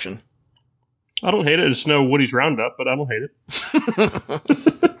attraction. I don't hate it. It's no Woody's Roundup, but I don't hate it.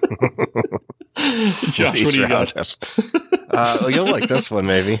 Josh, what do you got? You'll like this one,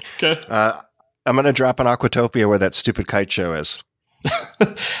 maybe. Okay. I'm going to drop an Aquatopia where that stupid kite show is.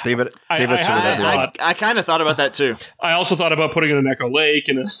 I kind of thought about that too. I also thought about putting it in Echo Lake,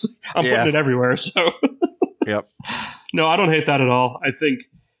 and I'm putting it everywhere. So, yep. No, I don't hate that at all. I think,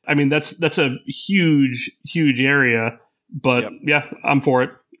 that's a huge, huge area, but I'm for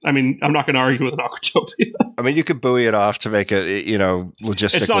it. I'm not going to argue with an Aquatopia. You could buoy it off to make it,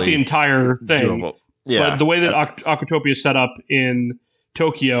 logistically. It's not the entire thing. Doable. Yeah, but the way that Aquatopia is set up in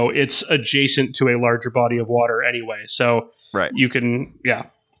Tokyo, it's adjacent to a larger body of water anyway. So you can,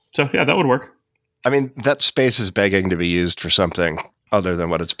 So that would work. That space is begging to be used for something other than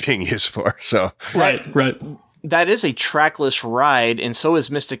what it's being used for. So right. That is a trackless ride, and so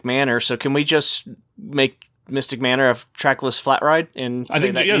is Mystic Manor. So can we just make Mystic Manor a trackless flat ride and I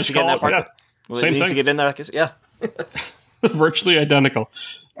think that needs to get in that park? Yeah. Same thing. To get in there, Virtually identical.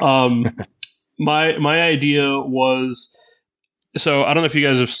 My idea was, so I don't know if you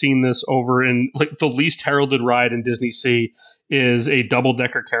guys have seen this over in, like, the least heralded ride in Disney Sea is a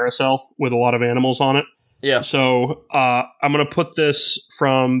double-decker carousel with a lot of animals on it. Yeah. So I'm going to put this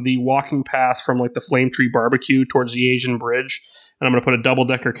from the walking path from like the Flame Tree Barbecue towards the Asian Bridge, and I'm going to put a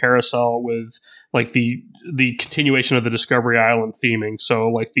double-decker carousel with like the continuation of the Discovery Island theming. So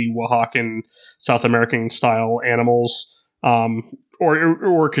like the Oaxacan, South American style animals,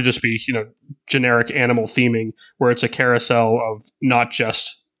 or it could just be, generic animal theming where it's a carousel of not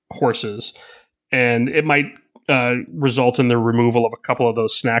just horses. And it might result in the removal of a couple of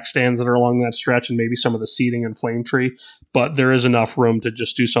those snack stands that are along that stretch and maybe some of the seating and flame tree. But there is enough room to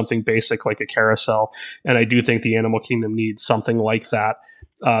just do something basic like a carousel. And I do think the Animal Kingdom needs something like that.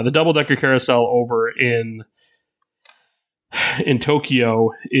 The double-decker carousel over in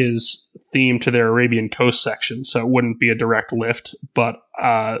Tokyo is themed to their Arabian coast section, so it wouldn't be a direct lift, but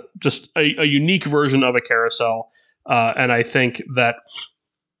just a unique version of a carousel. And I think that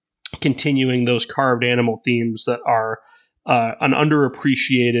continuing those carved animal themes that are an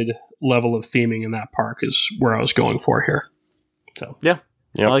underappreciated level of theming in that park is where I was going for here. So yeah,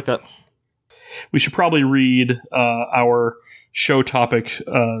 I like that. We should probably read our show topic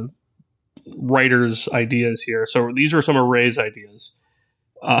writers' ideas here. So these are some of Ray's ideas.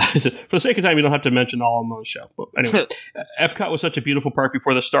 For the sake of time, you don't have to mention all of them on the show. But anyway, Epcot was such a beautiful park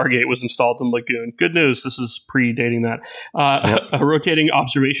before the Stargate was installed in Lagoon. Good news, this is predating that. A rotating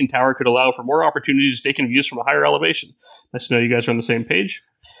observation tower could allow for more opportunities to take in views from a higher elevation. Nice to know you guys are on the same page,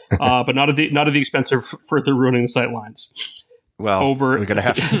 but not at the expense of further ruining the sight lines. Well, you're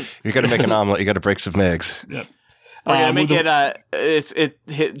gonna make an omelet. You got to break some eggs. Yep. We're gonna make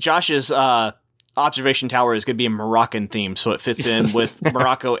it. Josh's observation tower is going to be a Moroccan theme, so it fits in with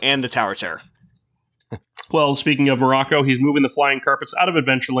Morocco and the Tower Terror. Well, speaking of Morocco, he's moving the flying carpets out of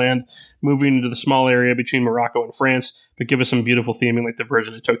Adventureland, moving into the small area between Morocco and France, but give us some beautiful theming like the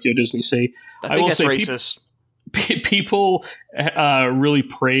version of Tokyo Disney Sea. I think that's racist. People really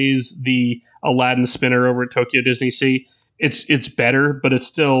praise the Aladdin spinner over at Tokyo Disney Sea. It's better, but it's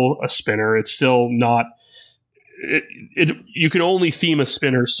still a spinner. It's still not... You can only theme a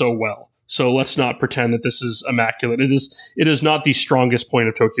spinner so well. So let's not pretend that this is immaculate. It is not the strongest point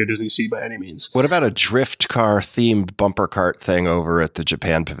of Tokyo Disney Sea by any means. What about a drift car themed bumper cart thing over at the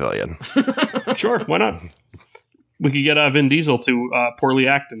Japan Pavilion? Sure, why not? We could get Vin Diesel to poorly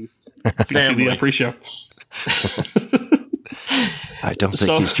act and do the pre-show. I don't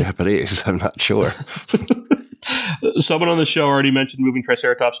think he's Japanese. I'm not sure. Someone on the show already mentioned moving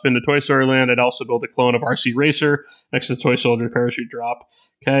Triceratops Spin to Toy Story Land. I'd also build a clone of RC Racer next to the Toy Soldier parachute drop.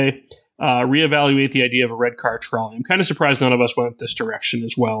 Okay. Reevaluate the idea of a red car trolley. I'm kind of surprised none of us went this direction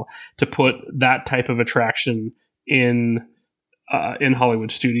as well, to put that type of attraction in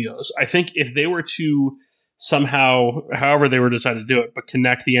Hollywood Studios. I think if they were to somehow, however they were decided to do it, but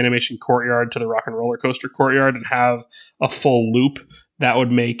connect the animation courtyard to the Rock and Roller Coaster courtyard and have a full loop, that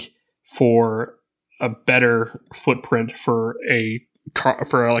would make for a better footprint for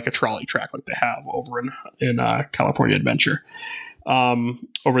like a trolley track like they have over in California Adventure.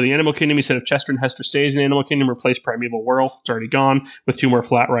 Over the Animal Kingdom, he said if Chester and Hester stays in Animal Kingdom, replace Primeval Whirl. It's already gone, with 2 more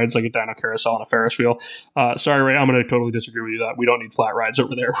flat rides like a Dino Carousel and a Ferris wheel. Sorry, Ray, I'm going to totally disagree with you that we don't need flat rides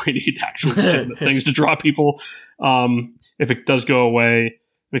over there. We need actual legitimate things to draw people. If it does go away,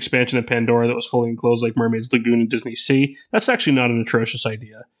 an expansion of Pandora that was fully enclosed like Mermaid's Lagoon and Disney Sea, that's actually not an atrocious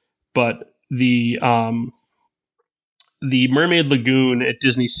idea. But the Mermaid Lagoon at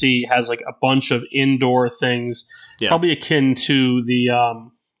Disney Sea has like a bunch of indoor things, probably akin to the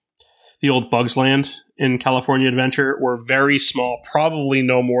old Bugs Land in California Adventure, were very small, probably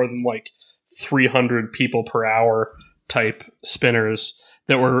no more than like 300 people per hour type spinners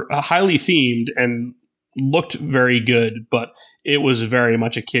that were highly themed and looked very good, but it was very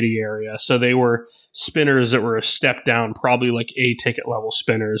much a kiddie area. So they were spinners that were a step down, probably like A ticket level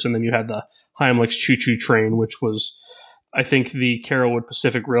spinners. And then you had the Heimlich's Choo Choo Train, which was, I think the Carrollwood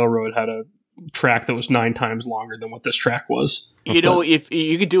Pacific Railroad had a track that was 9 times longer than what this track was. You know, if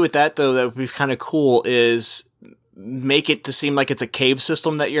you could do with that, though, that would be kind of cool, is make it to seem like it's a cave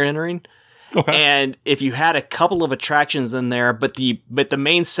system that you're entering. Okay. And if you had a couple of attractions in there, but the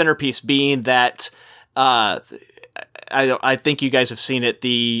main centerpiece being that, I think you guys have seen it,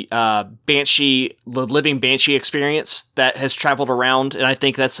 the living Banshee experience that has traveled around, and I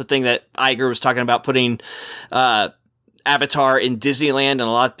think that's the thing that Iger was talking about, putting Avatar in Disneyland, and a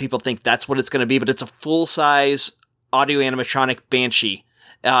lot of people think that's what it's going to be, but it's a full-size audio animatronic Banshee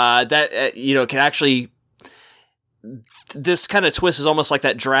that can actually. This kind of twist is almost like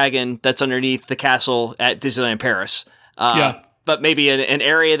that dragon that's underneath the castle at Disneyland Paris. But maybe an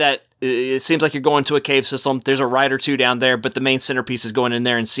area that it seems like you're going to a cave system. There's a ride or two down there, but the main centerpiece is going in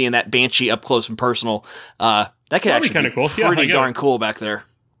there and seeing that Banshee up close and personal. That could actually be kind of cool. Pretty darn cool back there.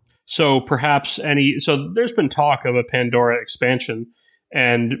 So perhaps there's been talk of a Pandora expansion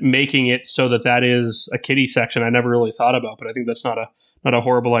and making it so that is a kiddie section. I never really thought about, but I think that's not a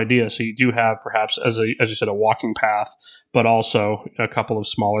horrible idea. So you do have perhaps, as you said, a walking path, but also a couple of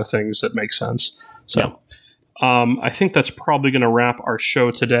smaller things that make sense. So I think that's probably going to wrap our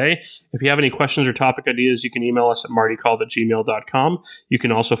show today. If you have any questions or topic ideas, you can email us at martycalled@gmail.com. You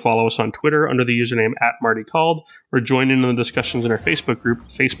can also follow us on Twitter under the username @MartyCalled, or join in on the discussions in our Facebook group,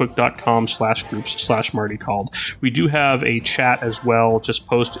 facebook.com/groups/MartyCalled. We do have a chat as well. Just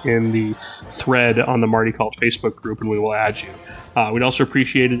post in the thread on the Marty Called Facebook group and we will add you. We'd also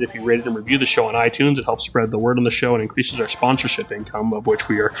appreciate it if you rated and review the show on iTunes. It helps spread the word on the show and increases our sponsorship income, of which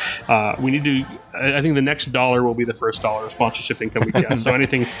I think the next dollar will be the first dollar of sponsorship income we get. So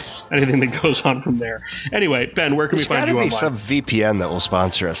anything that goes on from there. Anyway, Ben, where can we find you online? There's got to be some VPN that will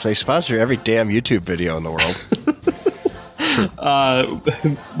sponsor us. They sponsor every damn YouTube video in the world.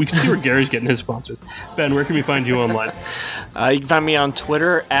 We can see where Gary's getting his sponsors. Ben, where can we find you online? You can find me on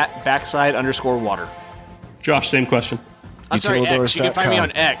Twitter at @backside_water. Josh, same question. I'm sorry, X. You can find me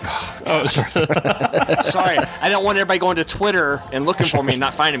on X. Oh, sorry. Sorry, I don't want everybody going to Twitter and looking for me and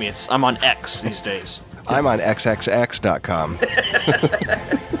not finding me. I'm on X these days. I'm on xxx.com.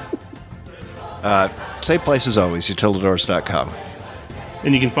 Same place as always, utilidors.com.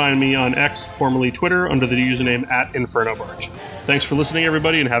 And you can find me on X, formerly Twitter, under the username @InfernoBarge. Thanks for listening,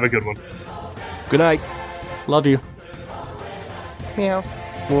 everybody, and have a good one. Good night. Love you. Meow.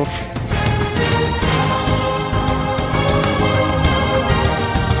 Wolf.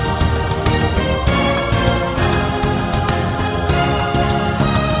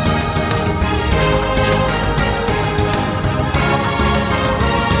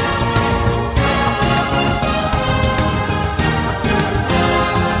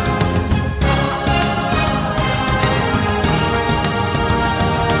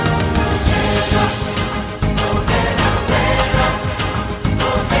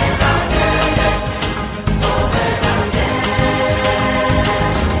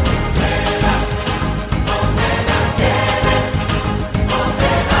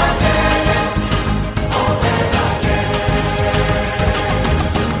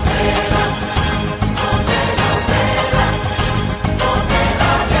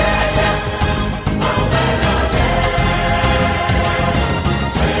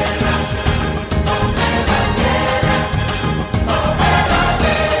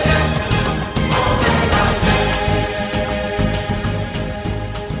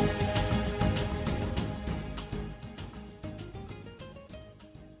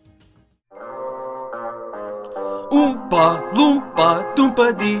 Oompa loompa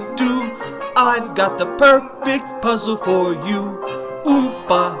doompa dee doo, I've got the perfect puzzle for you.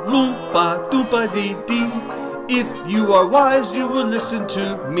 Oompa loompa doompa dee dee, if you are wise you will listen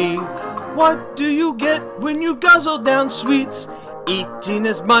to me. What do you get when you guzzle down sweets? Eating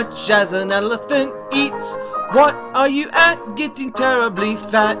as much as an elephant eats. What are you at? Getting terribly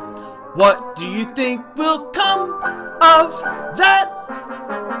fat. What do you think will come of that?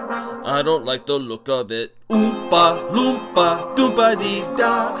 I don't like the look of it. Oompa loompa doompa dee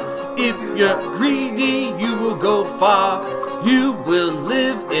da. If you're greedy, you will go far. You will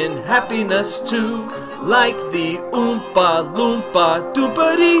live in happiness too, like the Oompa loompa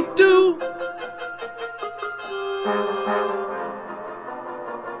doompa dee doo.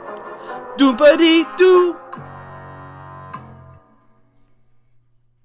 Doompa dee doo.